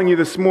 I'm telling you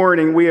this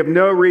morning, we have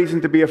no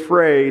reason to be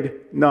afraid,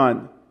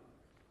 none.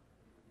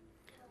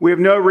 We have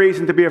no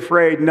reason to be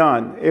afraid,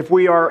 none. If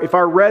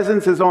our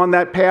residence is on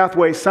that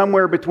pathway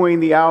somewhere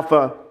between the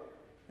Alpha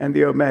and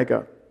the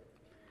Omega.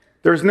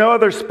 There's no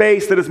other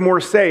space that is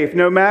more safe.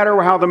 No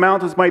matter how the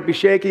mountains might be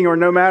shaking or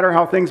no matter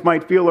how things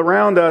might feel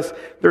around us,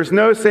 there's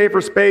no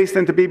safer space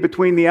than to be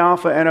between the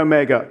Alpha and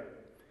Omega.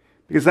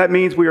 Because that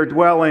means we are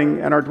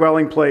dwelling, and our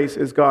dwelling place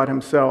is God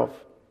Himself.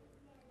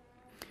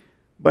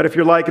 But if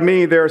you're like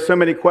me, there are so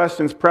many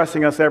questions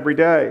pressing us every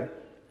day.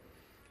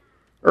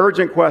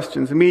 Urgent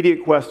questions,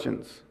 immediate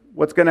questions.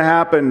 What's going to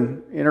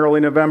happen in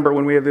early November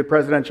when we have the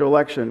presidential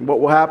election?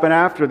 What will happen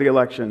after the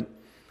election?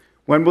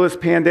 When will this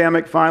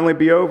pandemic finally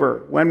be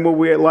over? When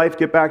will life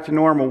get back to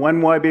normal?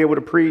 When will I be able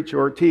to preach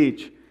or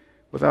teach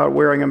without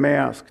wearing a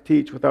mask?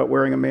 Teach without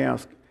wearing a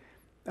mask?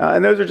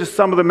 And those are just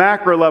some of the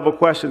macro level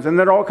questions. And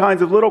there are all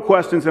kinds of little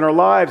questions in our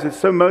lives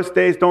that most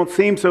days don't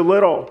seem so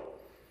little.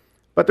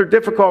 But they're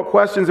difficult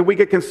questions and we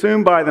get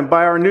consumed by them,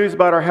 by our news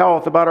about our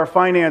health, about our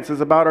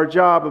finances, about our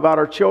job, about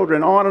our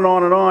children, on and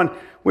on and on.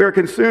 We are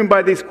consumed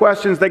by these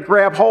questions that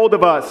grab hold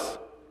of us.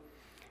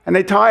 And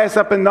they tie us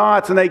up in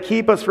knots and they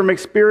keep us from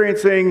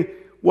experiencing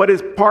what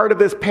is part of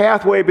this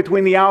pathway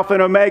between the Alpha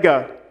and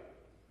Omega.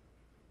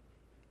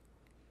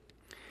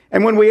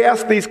 And when we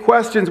ask these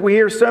questions, we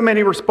hear so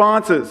many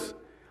responses,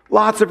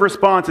 lots of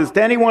responses.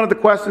 To any one of the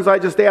questions I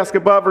just asked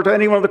above, or to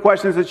any one of the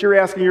questions that you're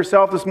asking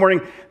yourself this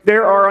morning,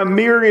 there are a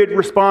myriad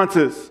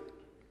responses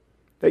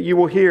that you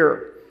will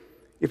hear.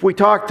 If we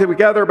talked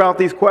together about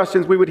these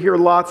questions, we would hear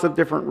lots of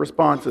different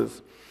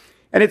responses.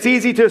 And it's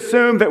easy to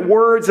assume that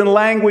words and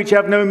language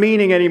have no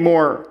meaning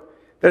anymore,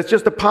 that it's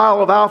just a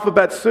pile of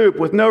alphabet soup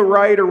with no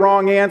right or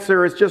wrong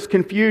answer. It's just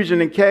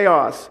confusion and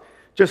chaos,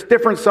 just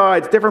different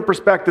sides, different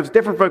perspectives,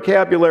 different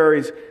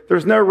vocabularies.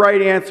 There's no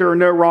right answer or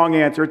no wrong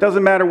answer. It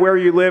doesn't matter where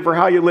you live or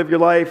how you live your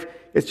life.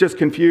 It's just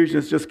confusion.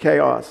 It's just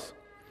chaos.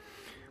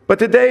 But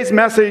today's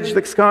message,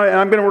 we're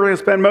going to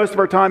spend most of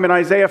our time in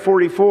Isaiah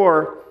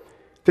 44.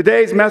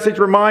 Today's message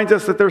reminds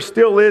us that there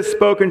still is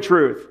spoken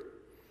truth.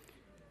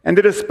 And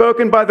it is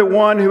spoken by the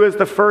one who is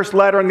the first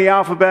letter in the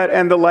alphabet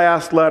and the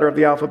last letter of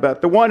the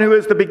alphabet. The one who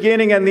is the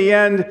beginning and the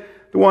end.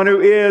 The one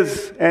who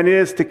is and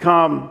is to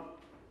come.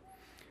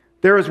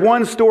 There is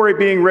one story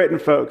being written,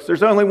 folks.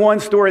 There's only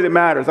one story that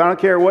matters. I don't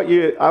care what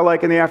I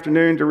like in the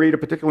afternoon to read a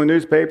particular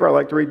newspaper. I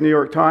like to read the New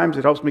York Times.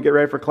 It helps me get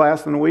ready for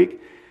class in the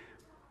week.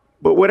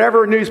 But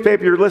whatever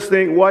newspaper you're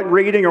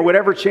reading, or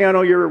whatever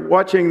channel you're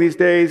watching these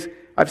days,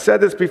 I've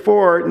said this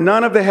before,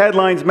 none of the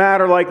headlines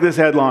matter like this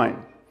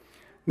headline.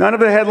 None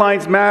of the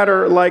headlines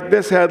matter like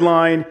this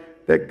headline,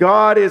 that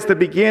God is the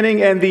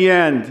beginning and the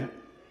end.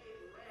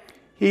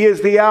 He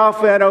is the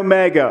Alpha and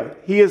Omega.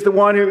 He is the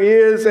one who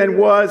is and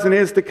was and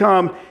is to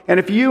come. And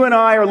if you and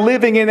I are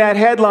living in that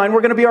headline, we're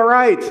going to be all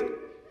right.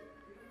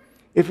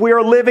 If we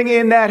are living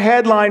in that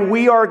headline,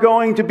 we are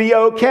going to be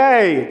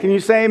okay. Can you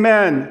say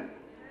amen?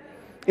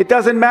 It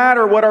doesn't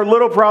matter what our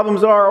little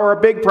problems are or our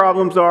big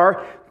problems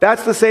are.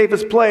 That's the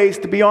safest place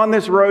to be on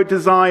this road to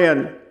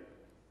Zion.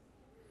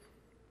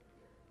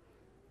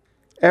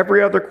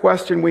 Every other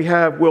question we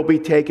have will be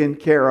taken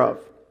care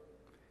of.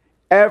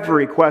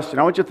 Every question.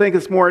 I want you to think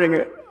this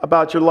morning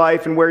about your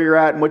life and where you're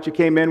at and what you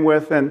came in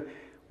with, and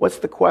what's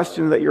the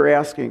question that you're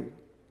asking?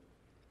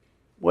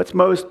 What's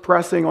most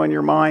pressing on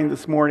your mind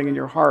this morning in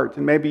your heart?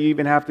 And maybe you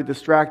even have to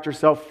distract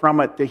yourself from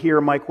it to hear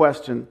my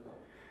question.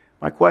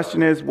 My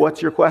question is,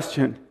 what's your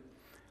question?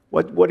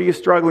 What are you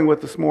struggling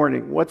with this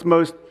morning? What's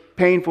most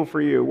painful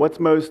for you? What's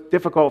most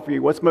difficult for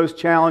you? What's most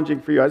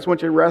challenging for you? I just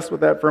want you to rest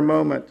with that for a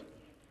moment.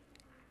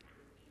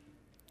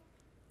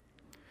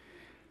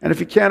 And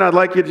if you can, I'd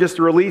like you just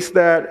to release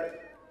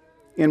that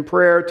in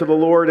prayer to the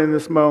Lord in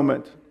this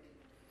moment.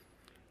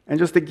 And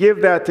just to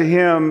give that to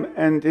Him,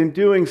 and in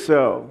doing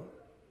so,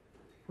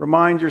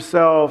 remind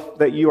yourself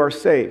that you are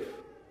safe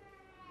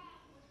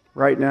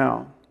right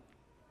now.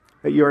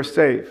 That you are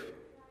safe.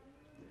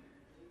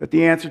 That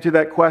the answer to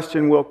that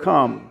question will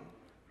come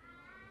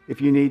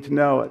if you need to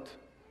know it.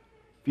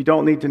 If you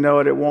don't need to know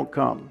it, it won't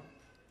come.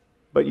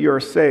 But you are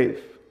safe.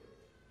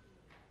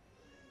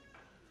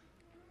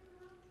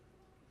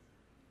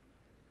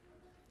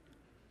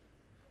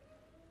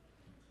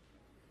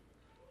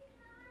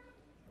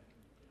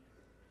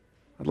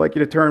 I'd like you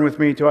to turn with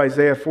me to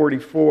Isaiah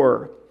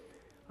 44.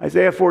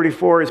 Isaiah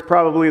 44 is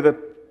probably the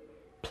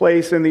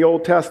place in the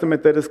Old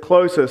Testament that is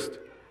closest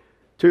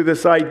to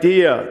this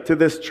idea, to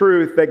this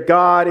truth that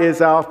God is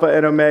Alpha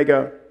and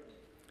Omega,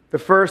 the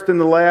first and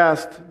the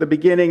last, the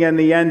beginning and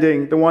the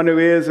ending, the one who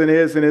is and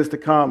is to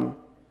come.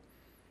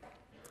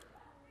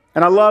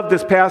 And I loved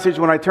this passage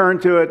when I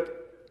turned to it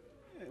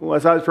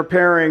as I was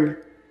preparing,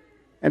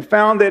 and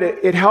found that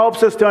it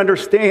helps us to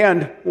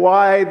understand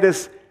why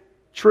this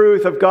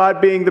truth of God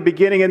being the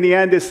beginning and the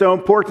end is so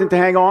important to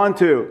hang on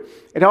to.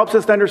 It helps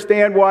us to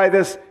understand why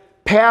this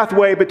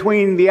pathway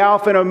between the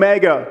Alpha and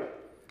Omega,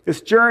 this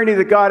journey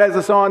that God has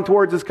us on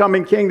towards His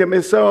coming kingdom,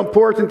 is so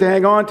important to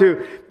hang on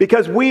to,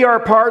 because we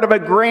are part of a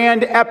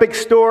grand epic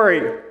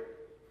story.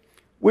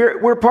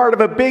 We're part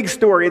of a big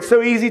story. It's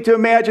so easy to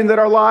imagine that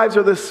our lives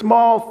are this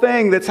small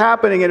thing that's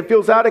happening and it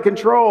feels out of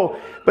control.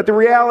 But the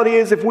reality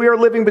is, if we are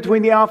living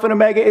between the Alpha and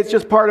Omega, it's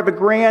just part of a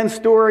grand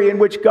story in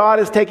which God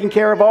is taking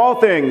care of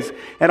all things.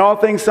 And all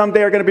things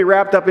someday are going to be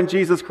wrapped up in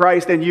Jesus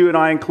Christ, and you and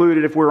I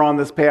included if we're on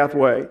this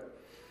pathway.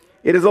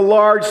 It is a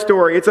large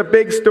story. It's a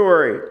big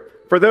story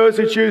for those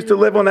who choose to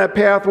live on that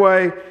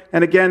pathway.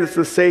 And again, it's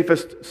the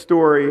safest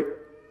story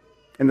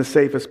in the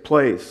safest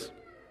place.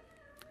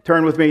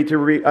 Turn with me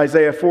to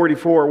Isaiah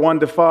 44,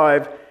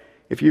 1-5,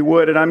 if you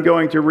would. And I'm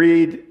going to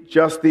read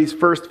just these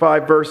first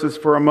 5 verses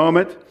for a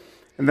moment.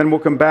 And then we'll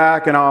come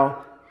back and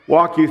I'll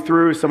walk you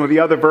through some of the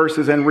other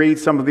verses and read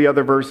some of the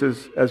other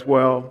verses as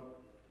well.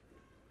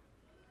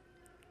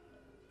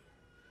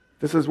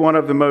 This is one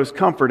of the most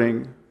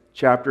comforting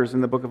chapters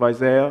in the book of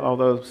Isaiah,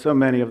 although so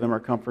many of them are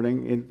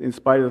comforting, in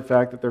spite of the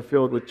fact that they're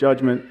filled with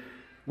judgment,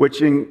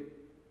 which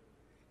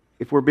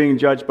if we're being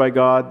judged by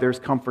God, there's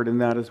comfort in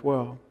that as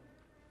well.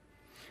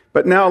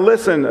 But now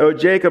listen, O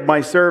Jacob,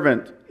 my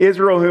servant,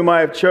 Israel, whom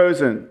I have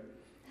chosen.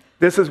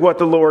 This is what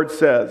the Lord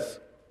says.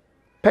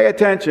 Pay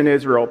attention,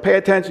 Israel. Pay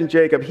attention,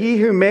 Jacob. He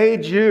who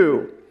made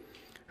you,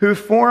 who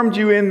formed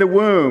you in the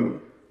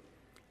womb,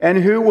 and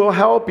who will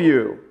help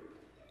you.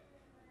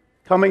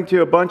 Coming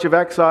to a bunch of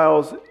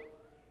exiles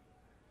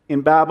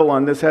in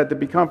Babylon, this had to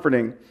be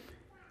comforting.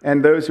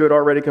 And those who had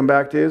already come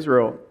back to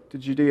Israel, to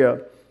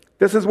Judea.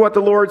 This is what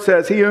the Lord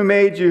says. He who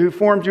made you, who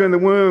formed you in the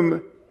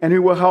womb, and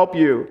who will help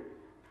you.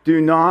 Do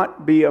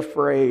not be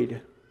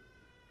afraid.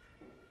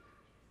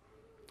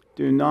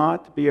 Do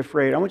not be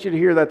afraid. I want you to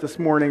hear that this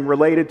morning,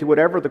 related to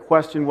whatever the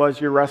question was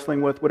you're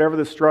wrestling with, whatever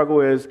the struggle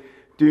is.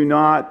 Do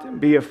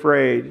not be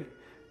afraid.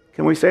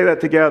 Can we say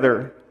that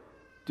together?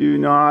 Do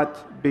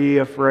not be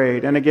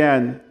afraid. And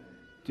again,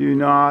 do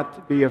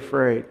not be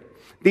afraid.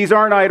 These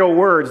aren't idle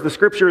words. The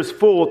Scripture is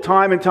full,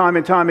 time and time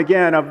and time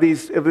again, of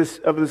this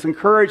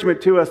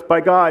encouragement to us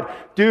by God.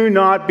 Do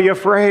not be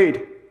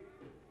afraid.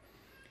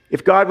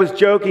 If God was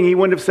joking, He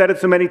wouldn't have said it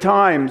so many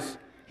times.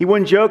 He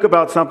wouldn't joke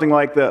about something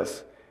like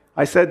this.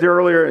 I said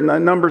earlier, in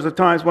numbers of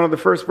times, one of the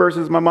first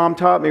verses my mom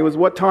taught me was,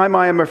 "What time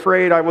I am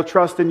afraid, I will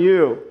trust in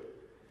you."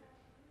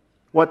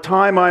 What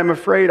time I am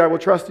afraid, I will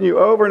trust in you.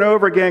 Over and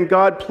over again,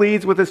 God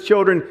pleads with His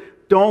children,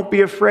 don't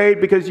be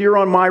afraid because you're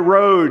on my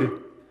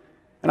road.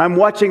 And I'm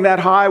watching that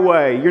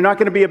highway. You're not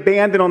going to be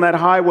abandoned on that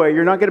highway.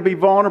 You're not going to be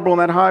vulnerable on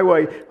that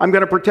highway. I'm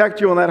going to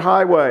protect you on that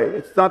highway.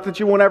 It's not that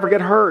you won't ever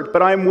get hurt,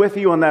 but I'm with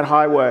you on that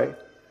highway.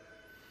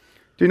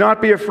 Do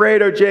not be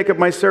afraid, O Jacob,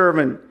 my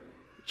servant,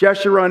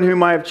 Jeshurun,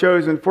 whom I have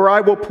chosen, for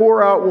I will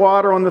pour out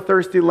water on the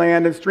thirsty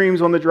land and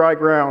streams on the dry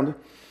ground.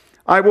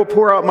 I will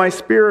pour out my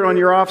spirit on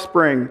your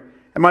offspring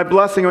and my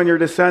blessing on your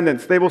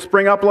descendants. They will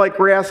spring up like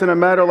grass in a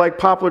meadow, like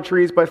poplar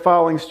trees by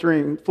flowing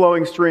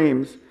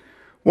streams.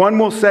 One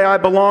will say, I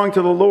belong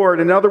to the Lord.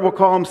 Another will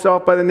call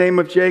himself by the name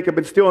of Jacob,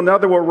 and still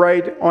another will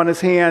write on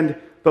his hand,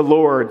 the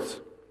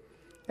Lord's.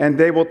 And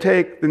they will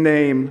take the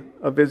name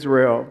of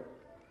Israel.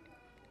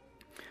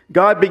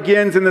 God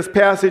begins in this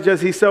passage,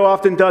 as He so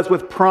often does,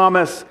 with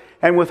promise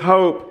and with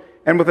hope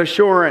and with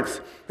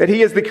assurance that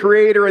He is the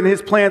Creator and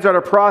His plans are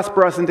to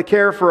prosper us and to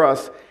care for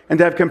us and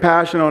to have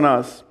compassion on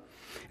us.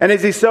 And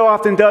as He so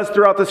often does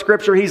throughout the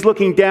Scripture, He's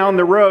looking down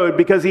the road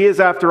because He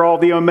is, after all,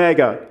 the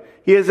Omega.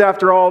 He is,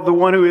 after all, the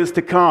one who is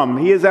to come.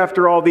 He is,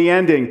 after all, the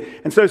ending.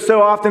 And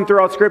so often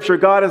throughout Scripture,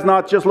 God is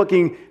not just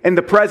looking in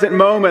the present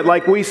moment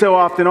like we so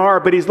often are,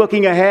 but He's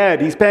looking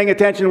ahead. He's paying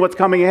attention to what's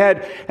coming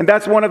ahead. And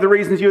that's one of the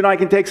reasons you and I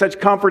can take such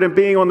comfort in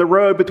being on the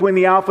road between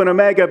the Alpha and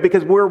Omega,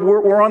 because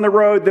we're on the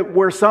road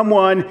where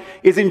someone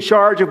is in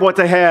charge of what's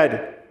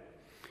ahead.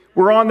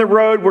 We're on the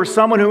road where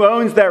someone who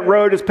owns that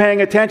road is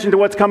paying attention to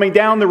what's coming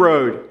down the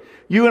road.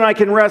 You and I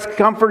can rest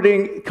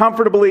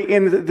comfortably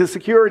in the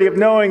security of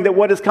knowing that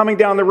what is coming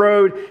down the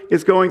road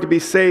is going to be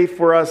safe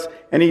for us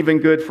and even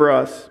good for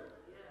us.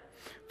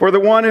 For the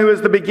one who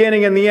is the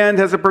beginning and the end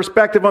has a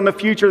perspective on the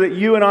future that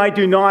you and I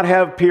do not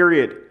have,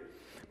 period.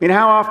 I mean,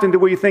 how often do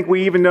we think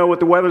we even know what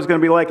the weather's going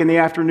to be like in the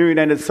afternoon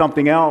and it's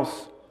something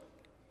else?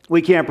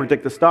 We can't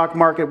predict the stock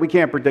market. We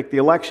can't predict the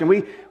election.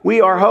 We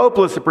are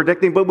hopeless at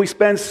predicting, but we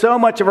spend so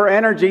much of our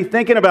energy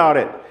thinking about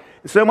it,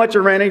 so much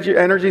of our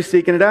energy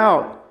seeking it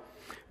out.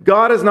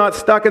 God is not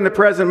stuck in the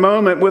present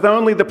moment with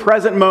only the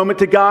present moment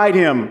to guide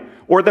Him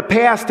or the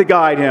past to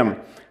guide Him.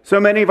 So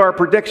many of our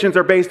predictions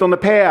are based on the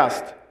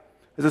past.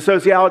 As a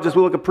sociologist,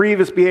 we look at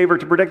previous behavior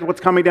to predict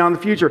what's coming down the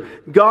future.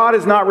 God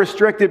is not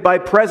restricted by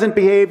present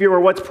behavior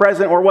or what's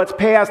present or what's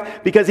past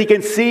because He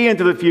can see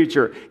into the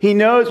future. He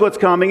knows what's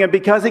coming, and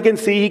because He can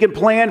see, He can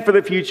plan for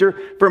the future,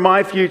 for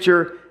my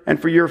future,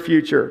 and for your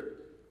future.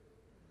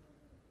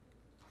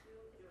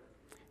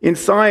 In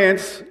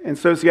science and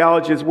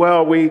sociology as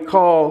well, we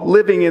call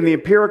living in the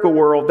empirical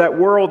world, that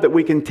world that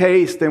we can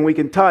taste and we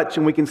can touch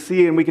and we can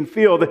see and we can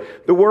feel,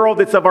 the world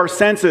that's of our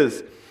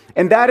senses.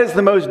 And that is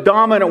the most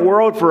dominant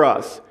world for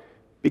us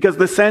because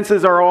the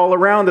senses are all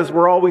around us.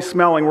 We're always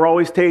smelling, we're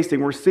always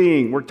tasting, we're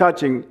seeing, we're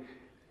touching,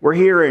 we're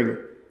hearing.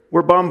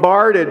 We're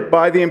bombarded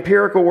by the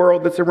empirical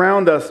world that's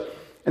around us.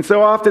 And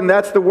so often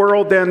that's the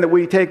world then that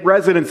we take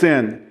residence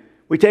in.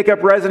 We take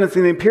up residence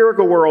in the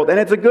empirical world, and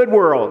it's a good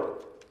world.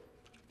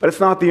 But it's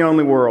not the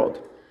only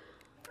world.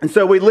 And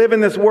so we live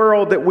in this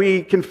world that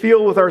we can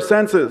feel with our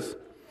senses.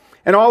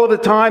 And all of the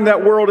time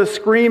that world is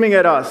screaming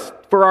at us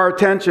for our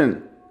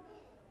attention.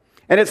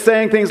 And it's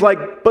saying things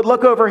like, but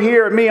look over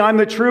here at me, I'm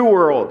the true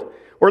world.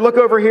 Or look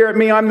over here at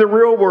me, I'm the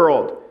real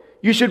world.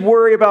 You should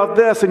worry about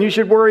this, and you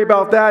should worry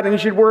about that, and you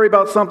should worry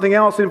about something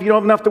else. And if you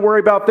don't have enough to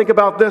worry about, think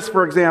about this,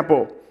 for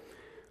example.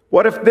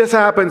 What if this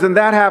happens and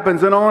that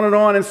happens and on and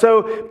on? And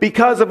so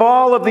because of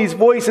all of these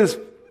voices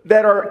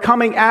that are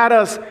coming at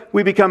us,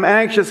 we become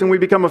anxious and we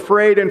become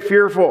afraid and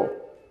fearful.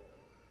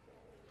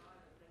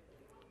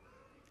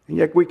 And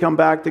yet we come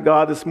back to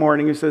God this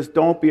morning who says,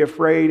 don't be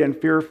afraid and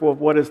fearful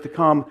of what is to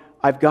come.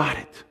 I've got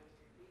it.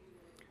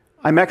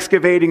 I'm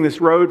excavating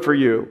this road for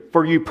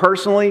you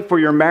personally, for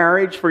your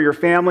marriage, for your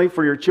family,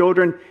 for your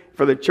children,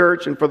 for the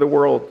church, and for the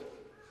world.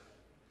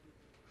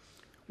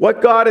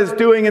 What God is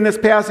doing in this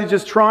passage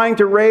is trying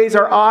to raise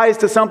our eyes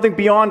to something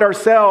beyond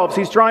ourselves.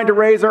 He's trying to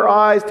raise our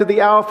eyes to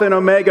the Alpha and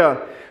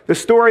Omega, the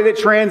story that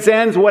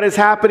transcends what is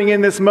happening in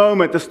this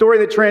moment, the story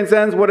that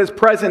transcends what is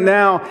present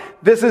now.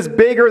 This is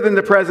bigger than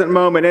the present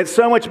moment. It's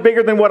so much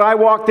bigger than what I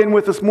walked in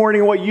with this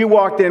morning, what you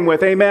walked in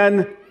with.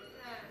 Amen?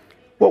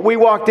 What we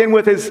walked in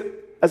with is,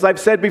 as I've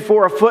said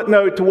before, a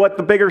footnote to what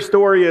the bigger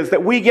story is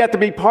that we get to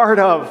be part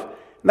of.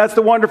 And that's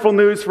the wonderful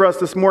news for us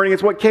this morning.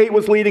 It's what Kate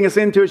was leading us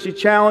into as she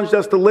challenged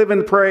us to live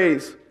in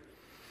praise,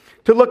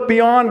 to look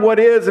beyond what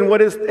is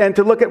and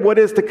to look at what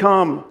is to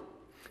come,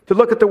 to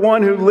look at the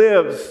one who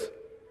lives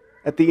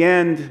at the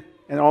end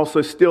and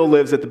also still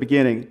lives at the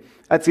beginning.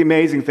 That's the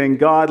amazing thing.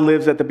 God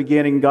lives at the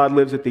beginning, God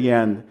lives at the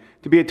end.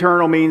 To be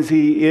eternal means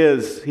He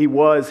is, He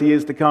was, He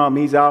is to come.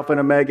 He's Alpha and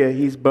Omega.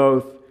 He's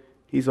both.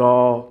 He's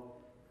all.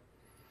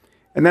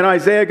 And then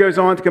Isaiah goes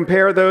on to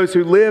compare those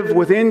who live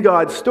within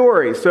God's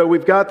story. So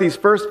we've got these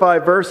first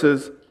 5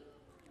 verses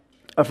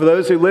for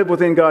those who live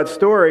within God's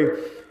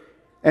story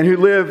and who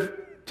live,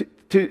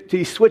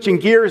 he's switching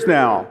gears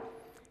now.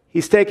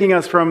 He's taking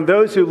us from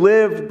those who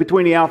live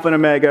between the Alpha and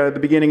Omega, the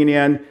beginning and the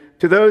end,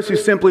 to those who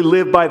simply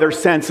live by their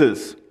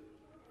senses.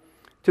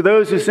 To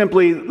those who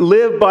simply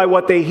live by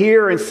what they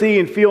hear and see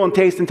and feel and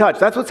taste and touch.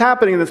 That's what's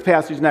happening in this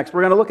passage next.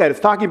 We're going to look at it.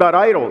 It's talking about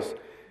idols.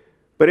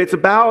 But it's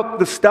about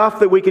the stuff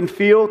that we can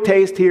feel,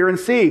 taste, hear, and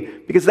see.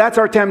 Because that's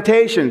our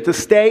temptation, to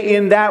stay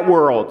in that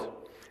world.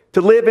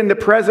 To live in the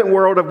present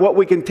world of what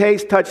we can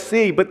taste, touch,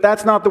 see. But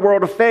that's not the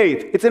world of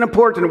faith. It's an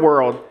important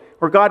world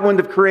where God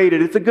wouldn't have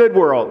created. It's a good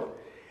world.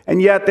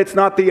 And yet, it's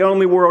not the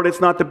only world.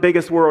 It's not the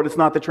biggest world. It's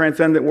not the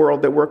transcendent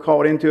world that we're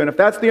called into. And if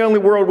that's the only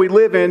world we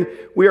live in,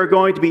 we are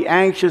going to be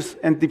anxious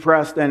and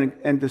depressed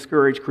and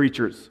discouraged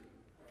creatures.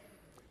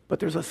 But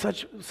there's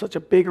such a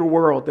bigger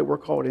world that we're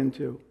called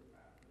into.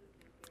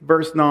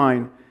 Verse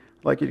 9,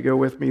 I'd like you to go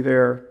with me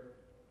there.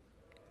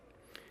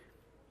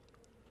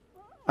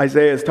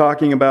 Isaiah is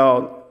talking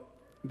about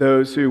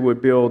those who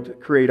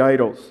would create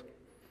idols.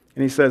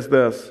 And he says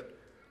this,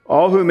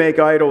 all who make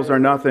idols are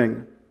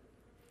nothing,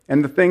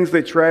 and the things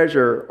they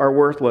treasure are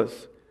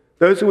worthless.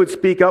 Those who would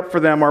speak up for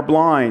them are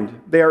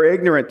blind. They are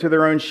ignorant to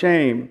their own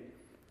shame.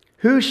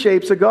 Who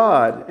shapes a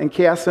god and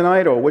casts an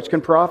idol, which can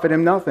profit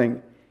him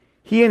nothing?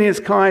 He and his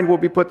kind will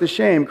be put to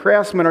shame.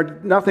 Craftsmen are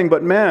nothing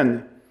but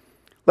men.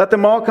 Let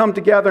them all come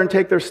together and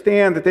take their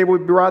stand, that they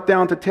would be brought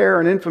down to terror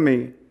and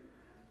infamy.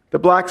 The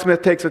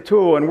blacksmith takes a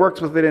tool and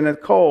works with it in the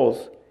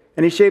coals,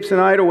 and he shapes an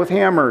idol with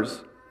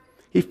hammers.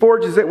 He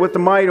forges it with the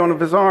might on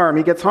his arm.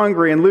 He gets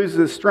hungry and loses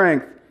his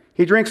strength.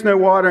 He drinks no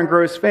water and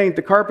grows faint.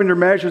 The carpenter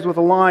measures with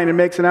a line and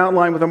makes an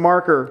outline with a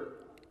marker.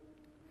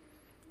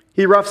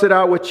 He roughs it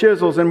out with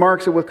chisels and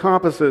marks it with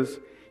compasses.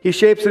 He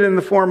shapes it in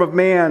the form of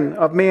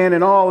man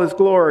in all his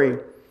glory,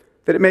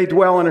 that it may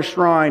dwell in a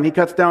shrine. He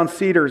cuts down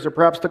cedars, or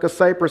perhaps took a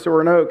cypress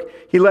or an oak.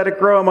 He let it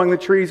grow among the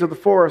trees of the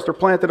forest, or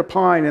planted a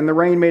pine, and the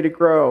rain made it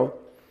grow.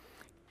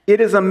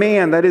 It is a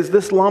man, that is,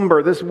 this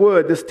lumber, this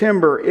wood, this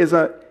timber, is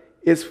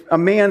a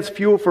man's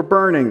fuel for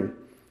burning.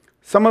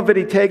 Some of it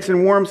he takes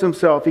and warms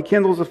himself. He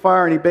kindles a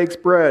fire and he bakes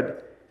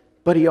bread.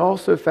 But he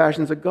also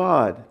fashions a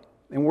god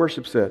and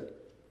worships it.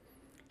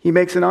 He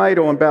makes an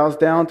idol and bows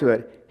down to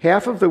it.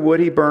 Half of the wood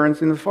he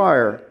burns in the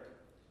fire.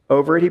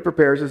 Over it he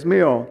prepares his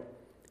meal.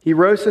 He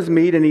roasts his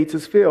meat and eats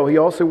his fill. He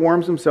also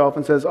warms himself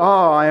and says,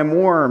 "Ah, I am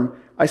warm.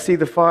 I see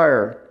the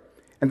fire."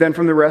 And then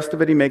from the rest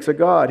of it he makes a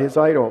god, his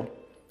idol.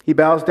 He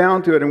bows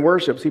down to it and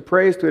worships. He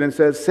prays to it and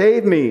says,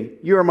 "Save me,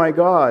 you are my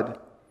God."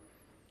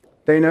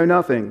 They know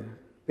nothing.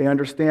 They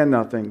understand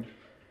nothing.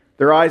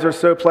 Their eyes are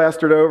so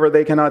plastered over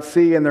they cannot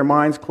see, and their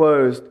minds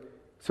closed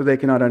so they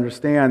cannot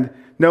understand.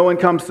 No one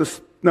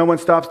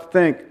stops to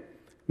think.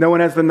 No one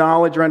has the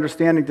knowledge or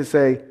understanding to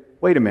say,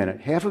 "Wait a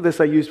minute, half of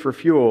this I used for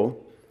fuel,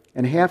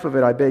 and half of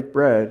it I baked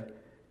bread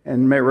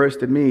and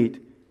roasted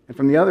meat. And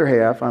from the other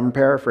half, I'm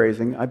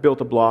paraphrasing, I built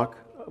a block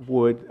of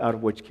wood out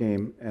of which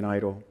came an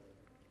idol."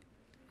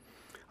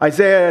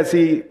 Isaiah, as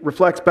he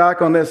reflects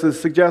back on this,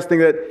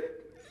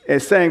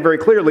 is saying very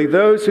clearly,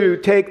 those who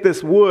take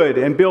this wood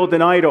and build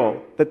an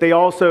idol that they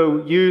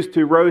also use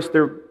to roast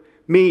their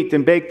meat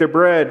and bake their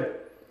bread,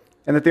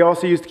 and that they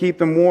also use to keep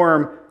them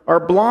warm, are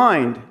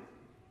blind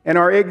and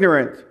are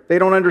ignorant. They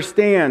don't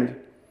understand.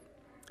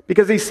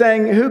 Because he's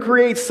saying, who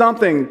creates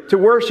something to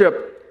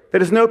worship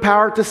that has no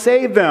power to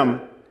save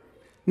them?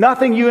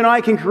 Nothing you and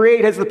I can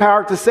create has the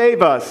power to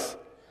save us.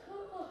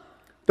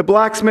 The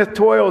blacksmith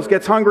toils,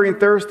 gets hungry and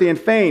thirsty, and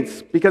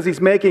faints because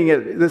he's making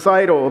this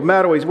idol of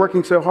metal. He's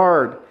working so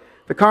hard.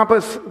 The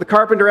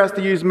carpenter has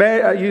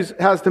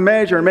to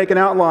measure and make an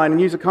outline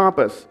and use a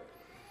compass.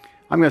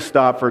 I'm going to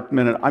stop for a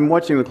minute. I'm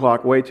watching the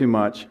clock way too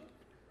much.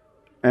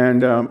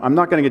 And I'm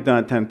not going to get done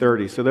at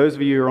 10:30. So those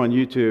of you who are on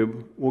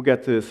YouTube, we'll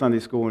get to Sunday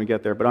school when we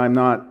get there. But I'm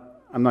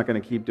not going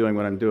to keep doing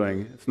what I'm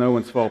doing. It's no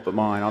one's fault but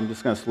mine. I'm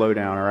just going to slow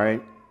down, all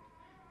right?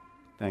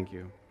 Thank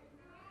you.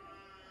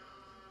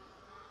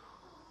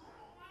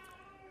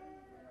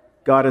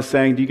 God is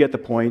saying, do you get the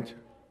point?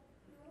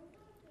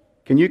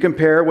 Can you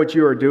compare what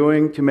you are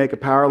doing to make a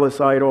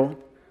powerless idol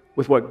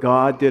with what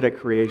God did at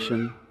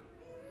creation?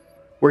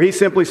 Where he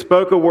simply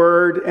spoke a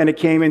word and it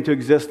came into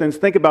existence.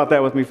 Think about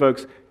that with me,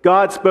 folks.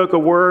 God spoke a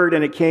word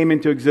and it came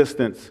into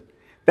existence.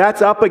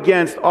 That's up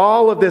against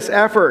all of this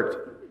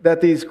effort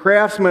that these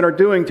craftsmen are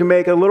doing to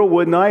make a little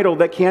wooden idol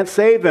that can't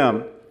save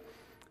them,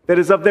 that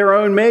is of their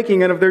own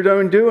making and of their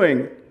own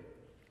doing.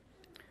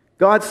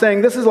 God's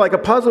saying, this is like a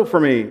puzzle for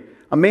me.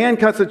 A man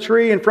cuts a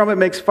tree and from it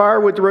makes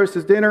firewood to roast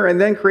his dinner and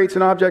then creates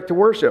an object to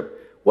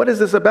worship. What is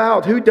this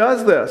about? Who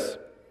does this?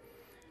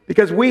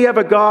 Because we have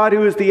a God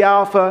who is the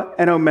Alpha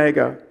and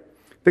Omega,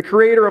 the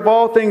creator of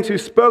all things, who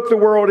spoke the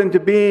world into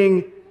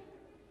being,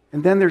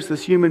 and then there's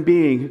this human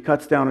being who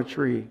cuts down a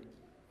tree.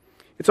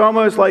 It's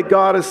almost like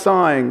God is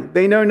sighing.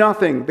 They know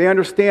nothing. They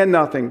understand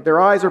nothing. Their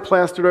eyes are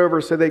plastered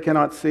over so they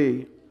cannot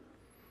see.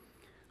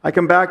 I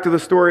come back to the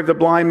story of the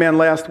blind man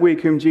last week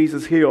whom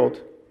Jesus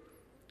healed.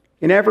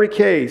 In every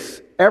case,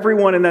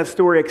 everyone in that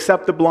story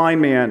except the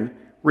blind man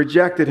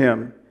rejected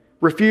him,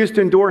 refused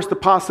to endorse the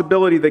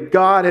possibility that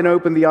God had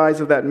opened the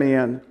eyes of that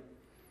man.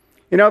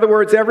 In other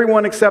words,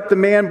 everyone except the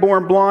man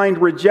born blind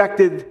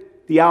rejected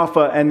the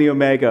Alpha and the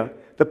Omega,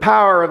 the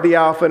power of the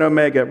Alpha and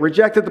Omega,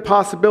 rejected the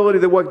possibility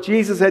that what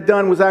Jesus had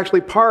done was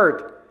actually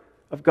part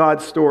of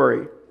God's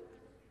story.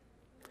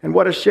 And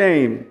what a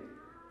shame,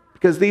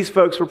 because these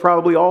folks were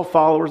probably all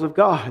followers of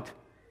God.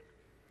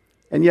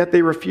 And yet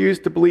they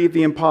refused to believe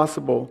the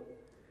impossible.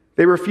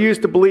 They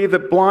refused to believe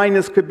that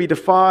blindness could be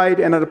defied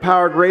and that a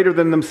power greater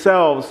than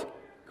themselves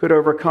could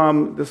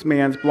overcome this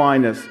man's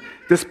blindness.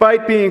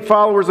 Despite being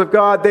followers of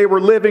God, they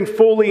were living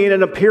fully in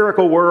an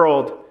empirical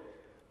world,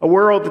 a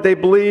world that they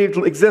believed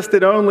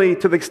existed only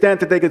to the extent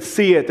that they could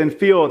see it and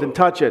feel it and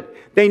touch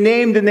it. They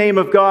named the name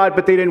of God,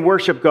 but they didn't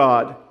worship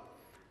God.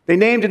 They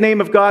named the name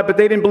of God, but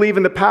they didn't believe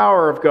in the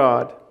power of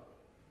God.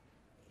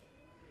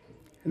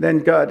 And then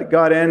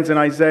God ends in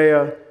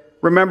Isaiah,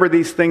 "Remember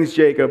these things,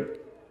 Jacob,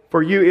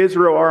 for you,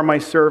 Israel, are my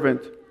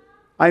servant.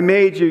 I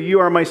made you.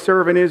 You are my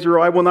servant,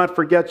 Israel. I will not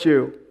forget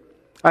you.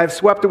 I have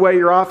swept away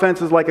your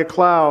offenses like a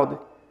cloud,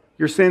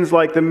 your sins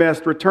like the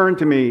mist. Return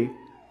to me,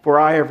 for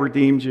I have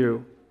redeemed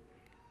you."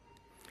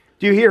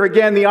 Do you hear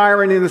again the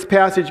irony in this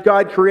passage?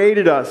 God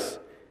created us.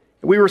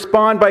 We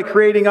respond by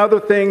creating other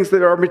things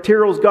that are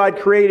materials God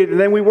created, and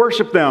then we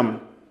worship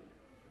them.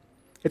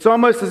 It's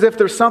almost as if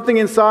there's something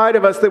inside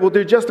of us that will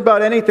do just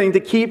about anything to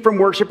keep from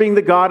worshiping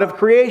the God of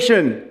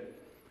creation.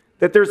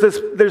 That there's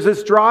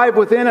this drive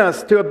within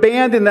us to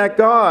abandon that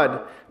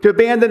God, to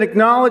abandon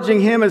acknowledging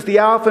Him as the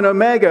Alpha and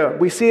Omega.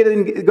 We see it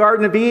in the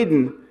Garden of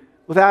Eden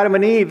with Adam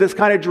and Eve, this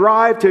kind of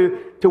drive to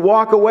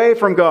walk away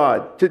from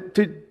God,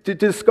 to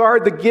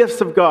discard the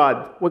gifts of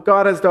God, what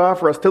God has to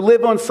offer us, to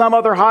live on some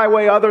other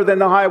highway other than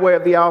the highway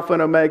of the Alpha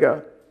and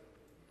Omega.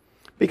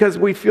 Because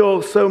we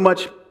feel so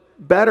much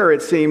better,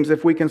 it seems,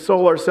 if we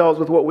console ourselves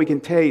with what we can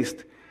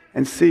taste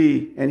and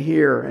see and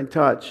hear and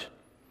touch.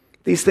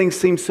 These things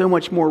seem so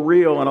much more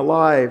real and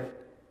alive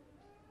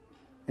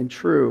and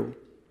true.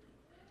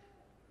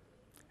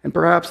 And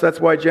perhaps that's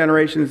why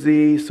Generation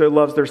Z so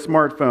loves their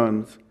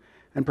smartphones.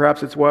 And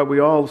perhaps it's why we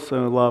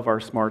also love our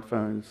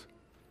smartphones.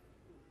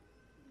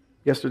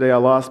 Yesterday I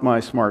lost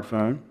my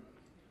smartphone,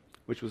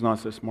 which was not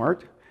so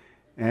smart.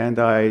 And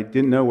I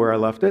didn't know where I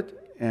left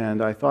it.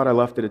 And I thought I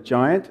left it at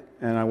Giant.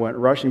 And I went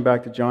rushing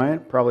back to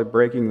Giant, probably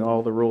breaking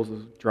all the rules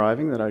of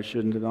driving that I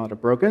should not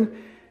have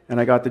broken. And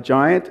I got to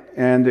Giant,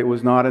 and it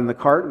was not in the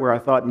cart where I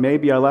thought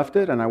maybe I left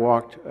it. And I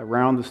walked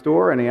around the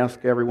store and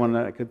asked everyone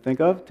that I could think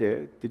of,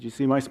 did you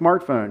see my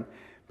smartphone?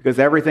 Because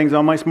everything's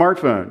on my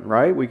smartphone,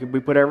 right? We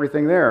put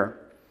everything there.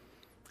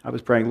 I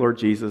was praying, Lord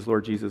Jesus,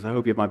 I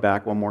hope you have my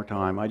back one more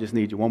time. I just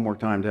need you one more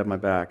time to have my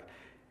back.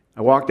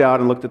 I walked out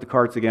and looked at the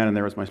carts again, and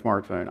there was my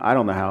smartphone. I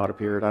don't know how it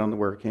appeared. I don't know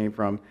where it came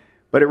from.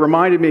 But it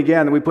reminded me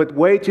again that we put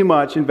way too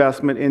much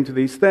investment into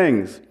these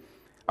things.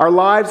 Our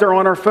lives are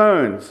on our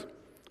phones.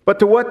 But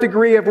to what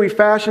degree have we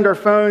fashioned our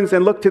phones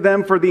and looked to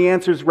them for the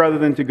answers rather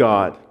than to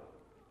God?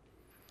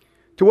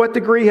 To what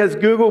degree has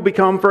Google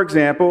become, for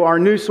example, our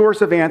new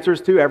source of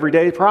answers to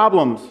everyday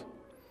problems?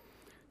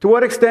 To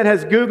what extent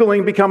has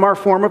Googling become our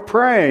form of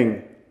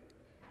praying?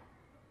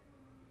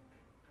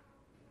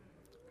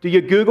 Do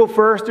you Google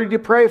first or do you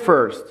pray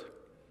first?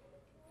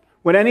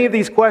 When any of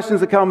these questions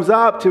that comes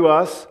up to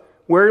us,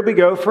 where do we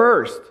go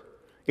first?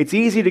 It's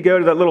easy to go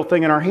to that little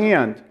thing in our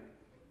hand.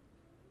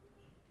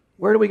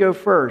 Where do we go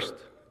first?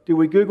 Do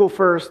we Google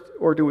first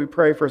or do we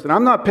pray first? And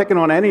I'm not picking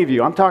on any of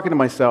you. I'm talking to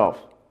myself.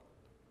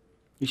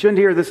 You shouldn't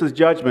hear this as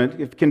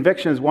judgment. If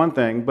conviction is one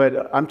thing,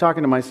 but I'm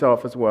talking to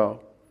myself as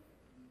well.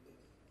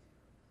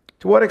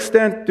 To what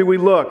extent do we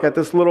look at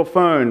this little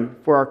phone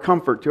for our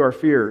comfort to our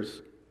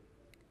fears?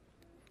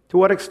 To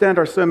what extent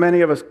are so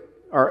many of us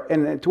are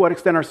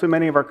so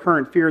many of our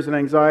current fears and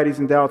anxieties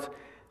and doubts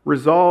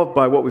resolved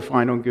by what we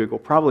find on Google?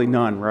 Probably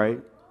none, right?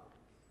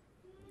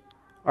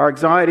 Our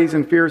anxieties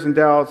and fears and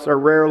doubts are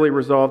rarely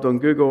resolved on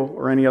Google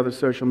or any other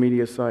social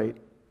media site.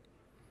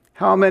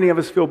 How many of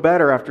us feel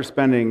better after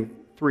spending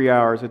 3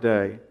 hours a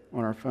day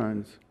on our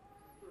phones?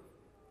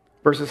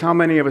 Versus how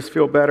many of us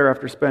feel better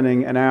after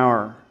spending an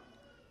hour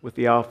with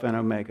the Alpha and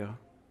Omega?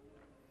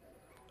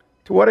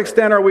 To what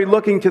extent are we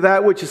looking to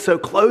that which is so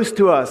close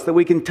to us, that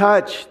we can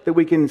touch, that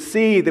we can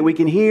see, that we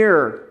can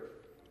hear?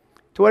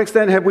 To what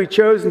extent have we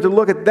chosen to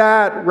look at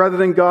that rather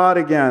than God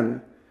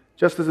again,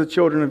 just as the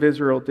children of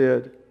Israel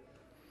did?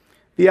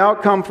 The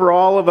outcome for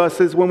all of us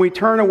is when we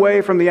turn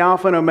away from the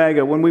Alpha and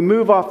Omega, when we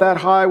move off that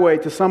highway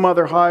to some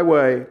other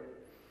highway,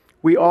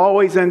 we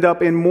always end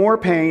up in more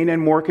pain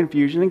and more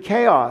confusion and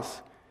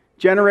chaos.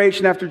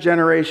 Generation after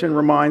generation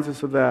reminds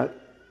us of that.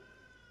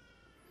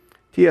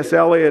 T.S.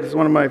 Eliot is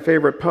one of my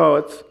favorite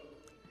poets.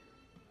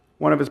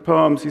 One of his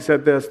poems, he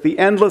said this: "The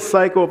endless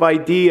cycle of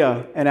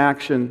idea and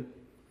action,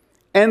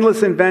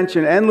 endless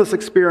invention, endless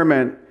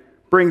experiment,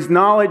 brings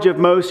knowledge of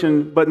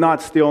motion but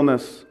not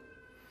stillness.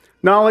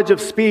 Knowledge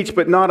of speech,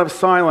 but not of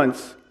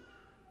silence.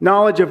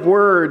 Knowledge of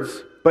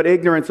words, but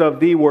ignorance of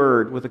the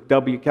word," with a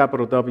W,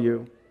 capital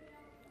W.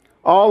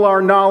 All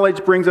our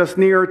knowledge brings us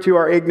nearer to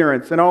our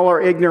ignorance, and all our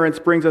ignorance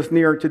brings us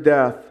nearer to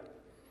death.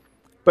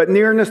 But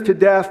nearness to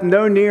death,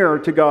 no nearer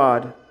to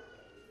God.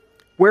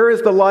 Where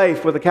is the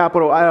life, with a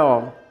capital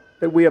L,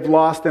 that we have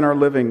lost in our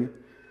living?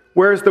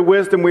 Where is the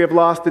wisdom we have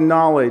lost in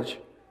knowledge?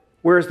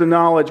 Where is the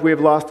knowledge we have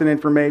lost in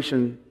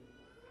information?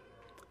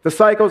 The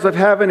cycles of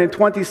heaven in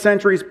 20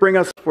 centuries bring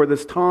us for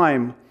this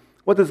time.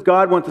 What does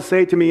God want to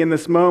say to me in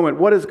this moment?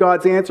 What is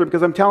God's answer?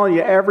 Because I'm telling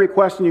you, every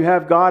question you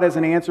have, God has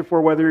an answer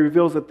for, whether He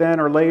reveals it then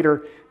or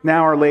later,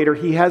 now or later.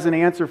 He has an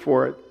answer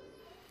for it.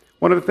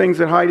 One of the things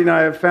that Heidi and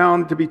I have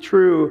found to be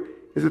true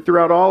is that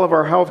throughout all of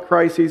our health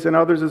crises and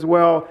others as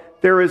well,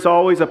 there is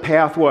always a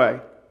pathway.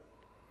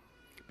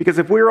 Because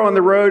if we're on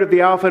the road of the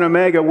Alpha and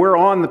Omega, we're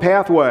on the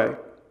pathway.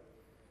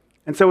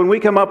 And so when we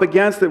come up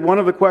against it, one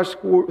of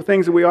the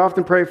things that we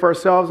often pray for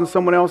ourselves and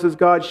someone else is,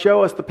 God,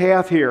 show us the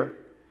path here.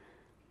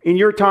 In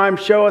your time,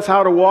 show us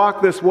how to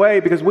walk this way,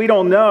 because we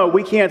don't know,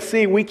 we can't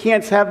see, we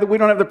don't have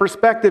the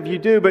perspective you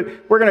do, but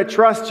we're going to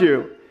trust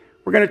you.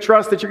 We're going to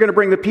trust that you're going to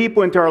bring the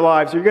people into our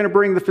lives, you're going to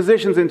bring the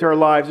physicians into our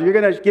lives, you're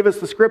going to give us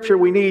the scripture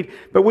we need,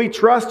 but we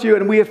trust you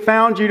and we have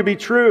found you to be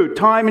true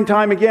time and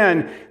time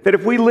again, that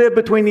if we live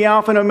between the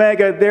Alpha and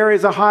Omega, there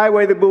is a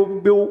highway that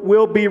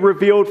will be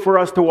revealed for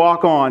us to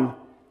walk on.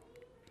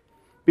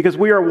 Because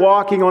we are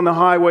walking on the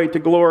highway to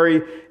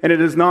glory, and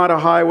it is not a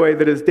highway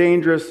that is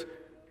dangerous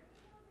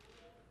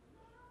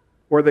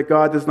or that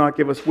God does not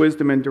give us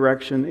wisdom and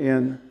direction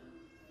in.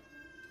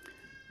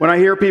 When I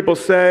hear people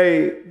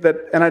say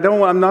that, and I don't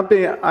want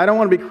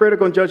to be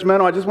critical and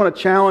judgmental, I just want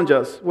to challenge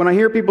us. When I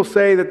hear people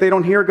say that they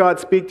don't hear God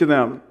speak to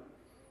them,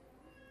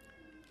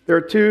 there are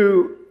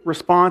two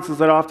responses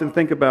that I often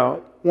think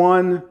about.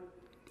 One,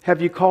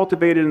 have you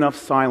cultivated enough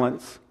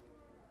silence?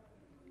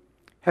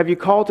 Have you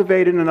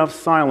cultivated enough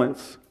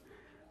silence?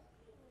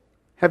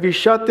 Have you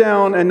shut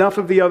down enough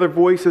of the other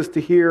voices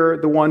to hear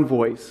the one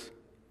voice?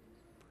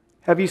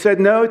 Have you said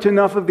no to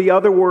enough of the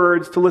other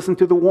words to listen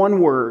to the one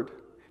word?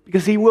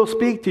 Because He will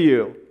speak to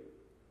you.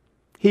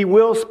 He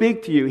will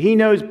speak to you. He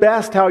knows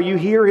best how you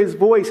hear His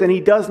voice, and He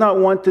does not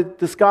want to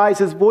disguise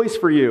His voice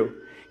for you.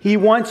 He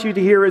wants you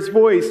to hear His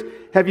voice.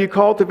 Have you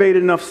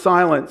cultivated enough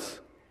silence?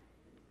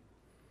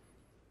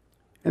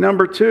 And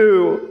number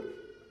two,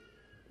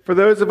 for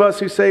those of us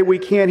who say we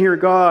can't hear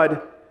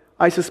God,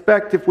 I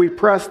suspect if we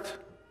pressed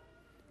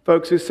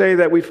folks who say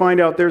that, we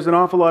find out there's an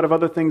awful lot of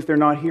other things they're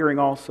not hearing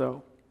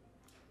also.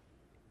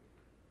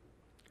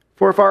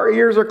 For if our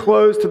ears are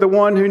closed to the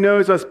one who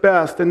knows us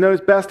best and knows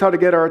best how to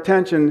get our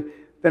attention,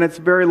 then it's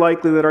very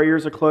likely that our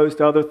ears are closed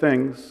to other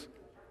things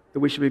that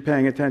we should be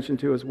paying attention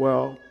to as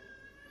well.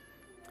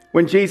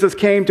 When Jesus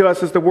came to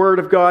us as the Word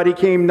of God, He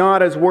came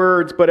not as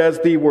words, but as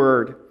the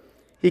Word.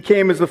 He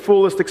came as the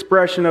fullest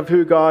expression of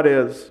who God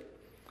is.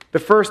 The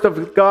first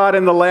of God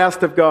and the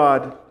last of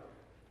God.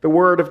 The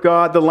Word of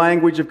God, the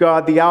language of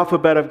God, the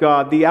alphabet of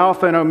God, the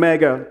Alpha and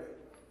Omega.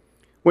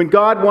 When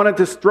God wanted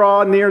to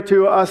draw near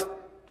to us,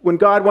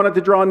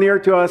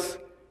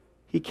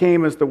 He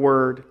came as the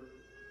Word.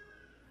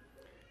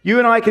 You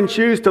and I can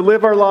choose to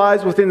live our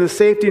lives within the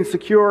safety and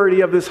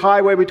security of this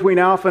highway between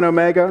Alpha and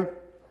Omega,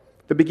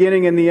 the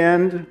beginning and the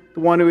end, the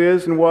one who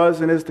is and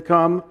was and is to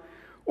come.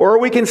 Or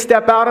we can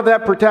step out of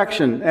that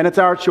protection, and it's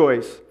our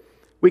choice.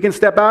 We can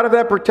step out of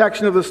that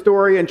protection of the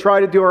story and try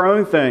to do our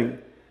own thing,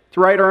 to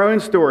write our own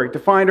story, to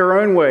find our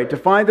own way, to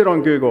find it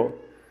on Google,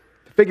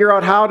 to figure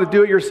out how to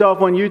do it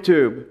yourself on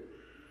YouTube.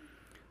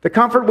 The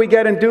comfort we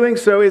get in doing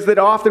so is that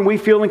often we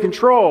feel in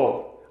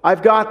control.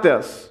 I've got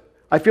this.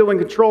 I feel in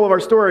control of our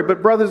story.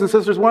 But brothers and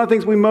sisters, one of the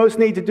things we most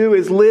need to do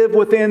is live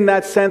within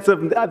that sense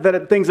of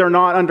that things are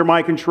not under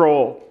my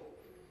control.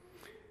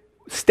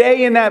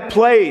 Stay in that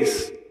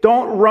place.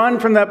 Don't run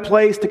from that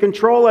place to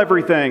control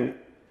everything,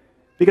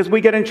 because we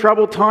get in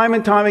trouble time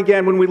and time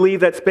again when we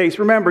leave that space.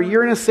 Remember,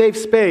 you're in a safe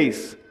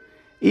space.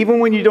 Even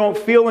when you don't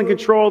feel in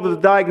control of the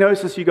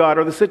diagnosis you got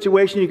or the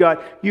situation you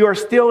got, you are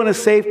still in a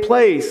safe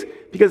place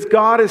because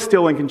God is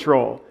still in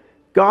control.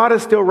 God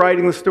is still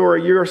writing the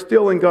story. You are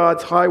still in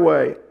God's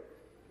highway.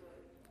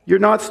 You're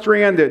not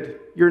stranded.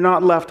 You're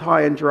not left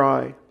high and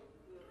dry.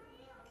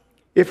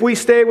 If we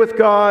stay with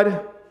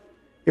God,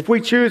 if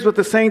we choose with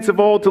the saints of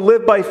old to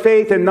live by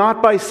faith and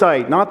not by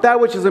sight, not that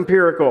which is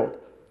empirical,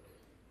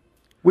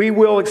 we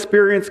will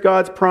experience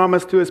God's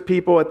promise to His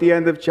people at the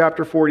end of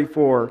chapter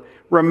 44.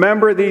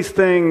 Remember these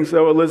things,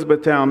 O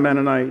Elizabethtown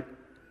Mennonite.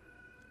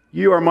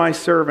 You are my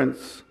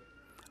servants.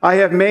 I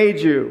have made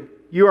you.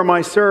 You are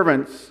my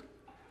servants.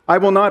 I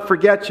will not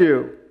forget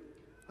you.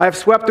 I have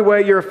swept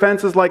away your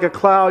offenses like a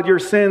cloud, your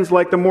sins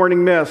like the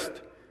morning mist.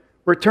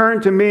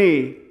 Return to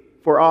me,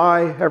 for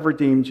I have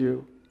redeemed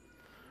you.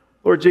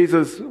 Lord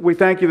Jesus, we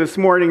thank you this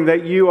morning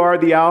that you are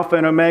the Alpha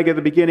and Omega,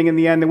 the beginning and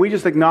the end. And we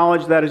just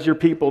acknowledge that as your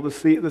people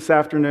this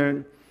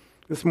afternoon,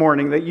 this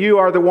morning, that you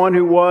are the one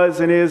who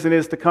was and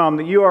is to come,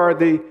 that you are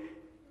the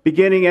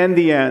beginning and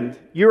the end.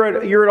 You're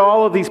at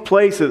all of these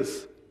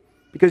places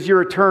because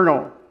you're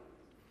eternal.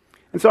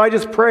 And so I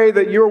just pray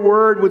that your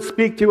word would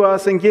speak to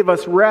us and give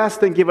us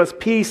rest and give us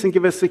peace and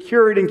give us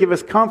security and give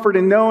us comfort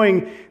in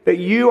knowing that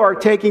you are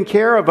taking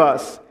care of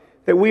us,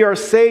 that we are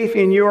safe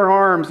in your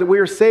arms, that we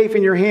are safe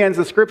in your hands.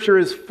 The Scripture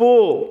is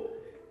full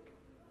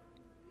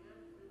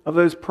of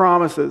those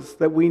promises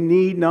that we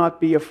need not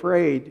be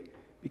afraid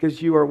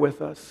because you are with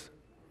us.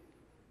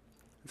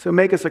 So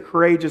make us a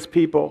courageous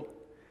people.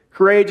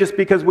 Courageous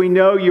because we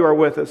know you are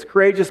with us.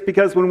 Courageous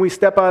because when we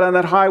step out on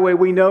that highway,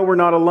 we know we're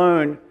not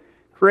alone.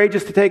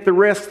 Courageous to take the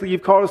risks that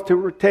you've called us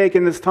to take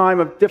in this time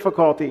of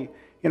difficulty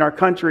in our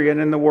country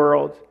and in the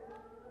world.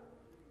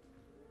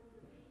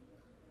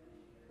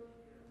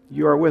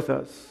 You are with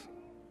us,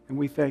 and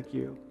we thank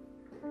you.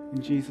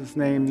 In Jesus'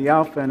 name, the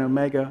Alpha and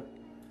Omega,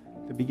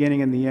 the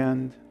beginning and the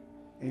end.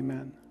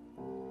 Amen.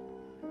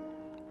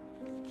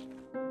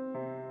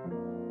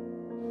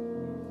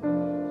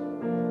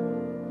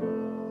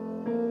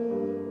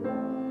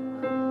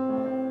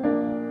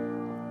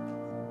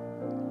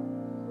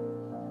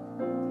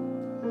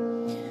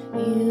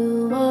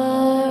 You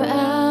are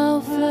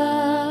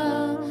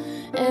Alpha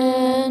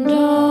and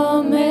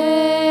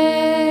Omega.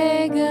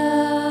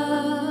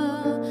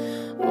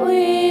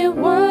 We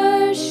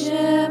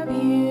worship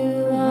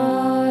you,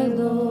 our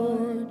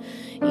Lord.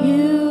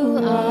 You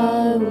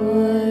are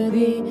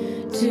worthy.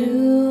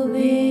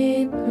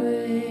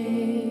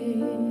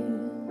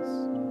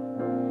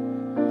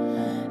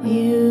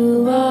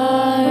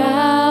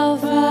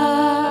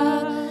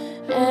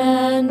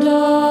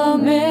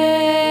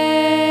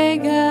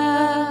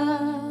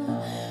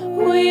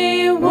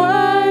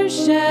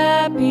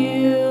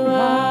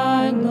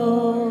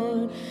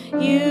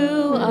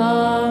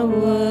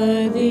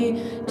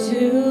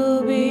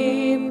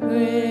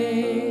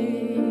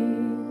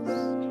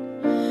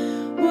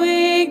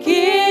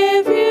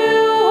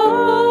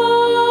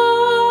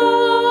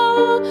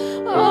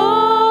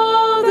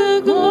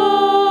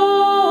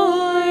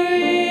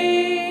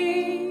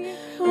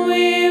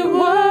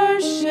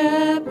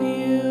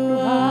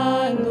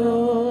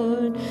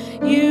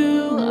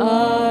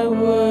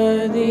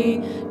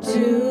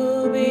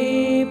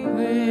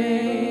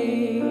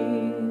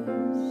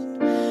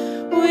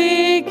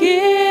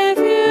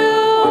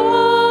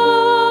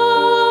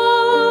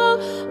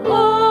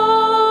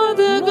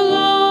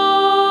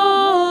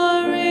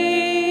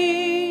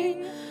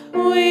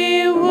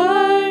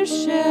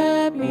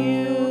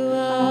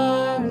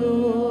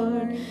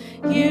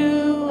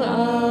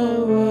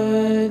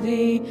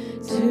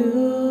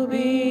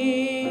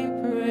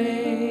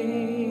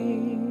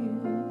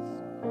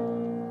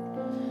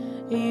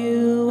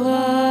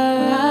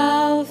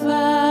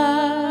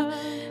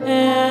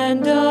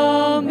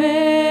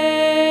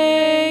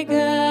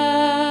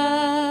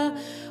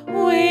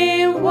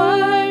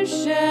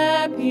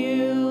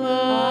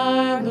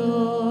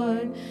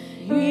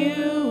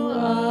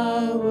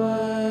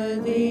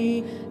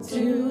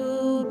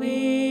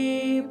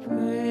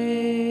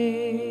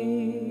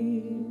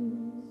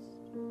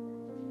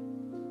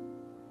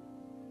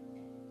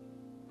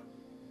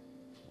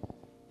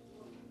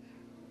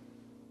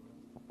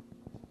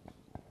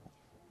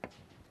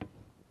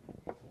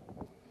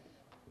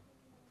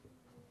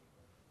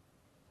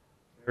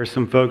 There are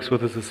some folks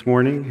with us this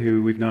morning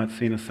who we've not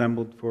seen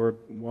assembled for a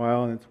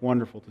while, and it's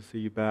wonderful to see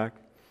you back.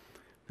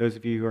 Those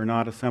of you who are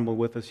not assembled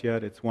with us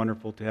yet, it's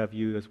wonderful to have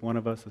you as one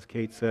of us, as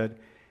Kate said.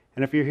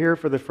 And if you're here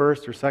for the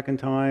first or second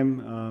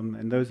time,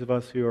 and those of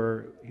us who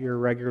are here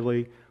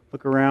regularly,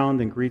 look around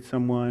and greet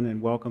someone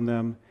and welcome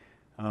them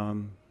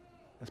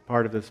as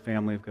part of this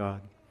family of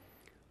God.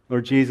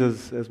 Lord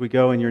Jesus, as we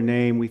go in your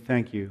name, we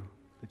thank you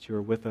that you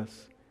are with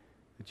us,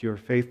 that you are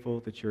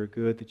faithful, that you are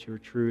good, that you are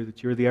true,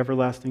 that you are the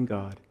everlasting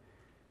God,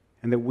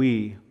 and that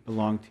we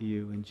belong to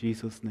you. In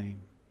Jesus' name,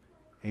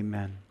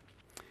 amen.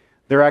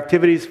 There are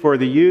activities for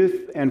the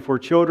youth and for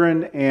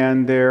children,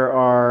 and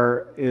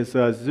there is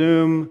a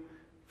Zoom.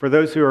 For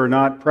those who are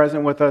not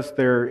present with us,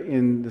 there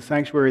in the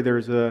sanctuary,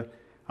 there's an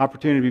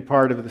opportunity to be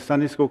part of the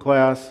Sunday school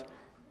class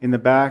in the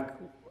back.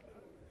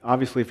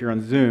 Obviously, if you're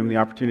on Zoom, the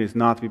opportunity is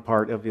not to be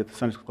part of the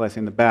Sunday school class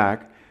in the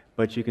back,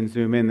 but you can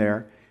Zoom in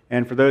there.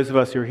 And for those of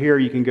us who are here,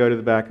 you can go to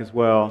the back as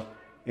well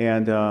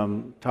and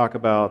talk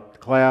about the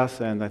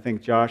class. And I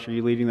think, Josh, are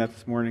you leading that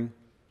this morning?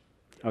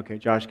 Okay,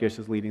 Josh Gish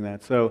is leading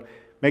that. So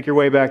make your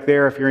way back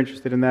there if you're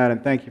interested in that,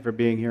 and thank you for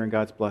being here, and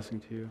God's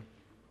blessing to you.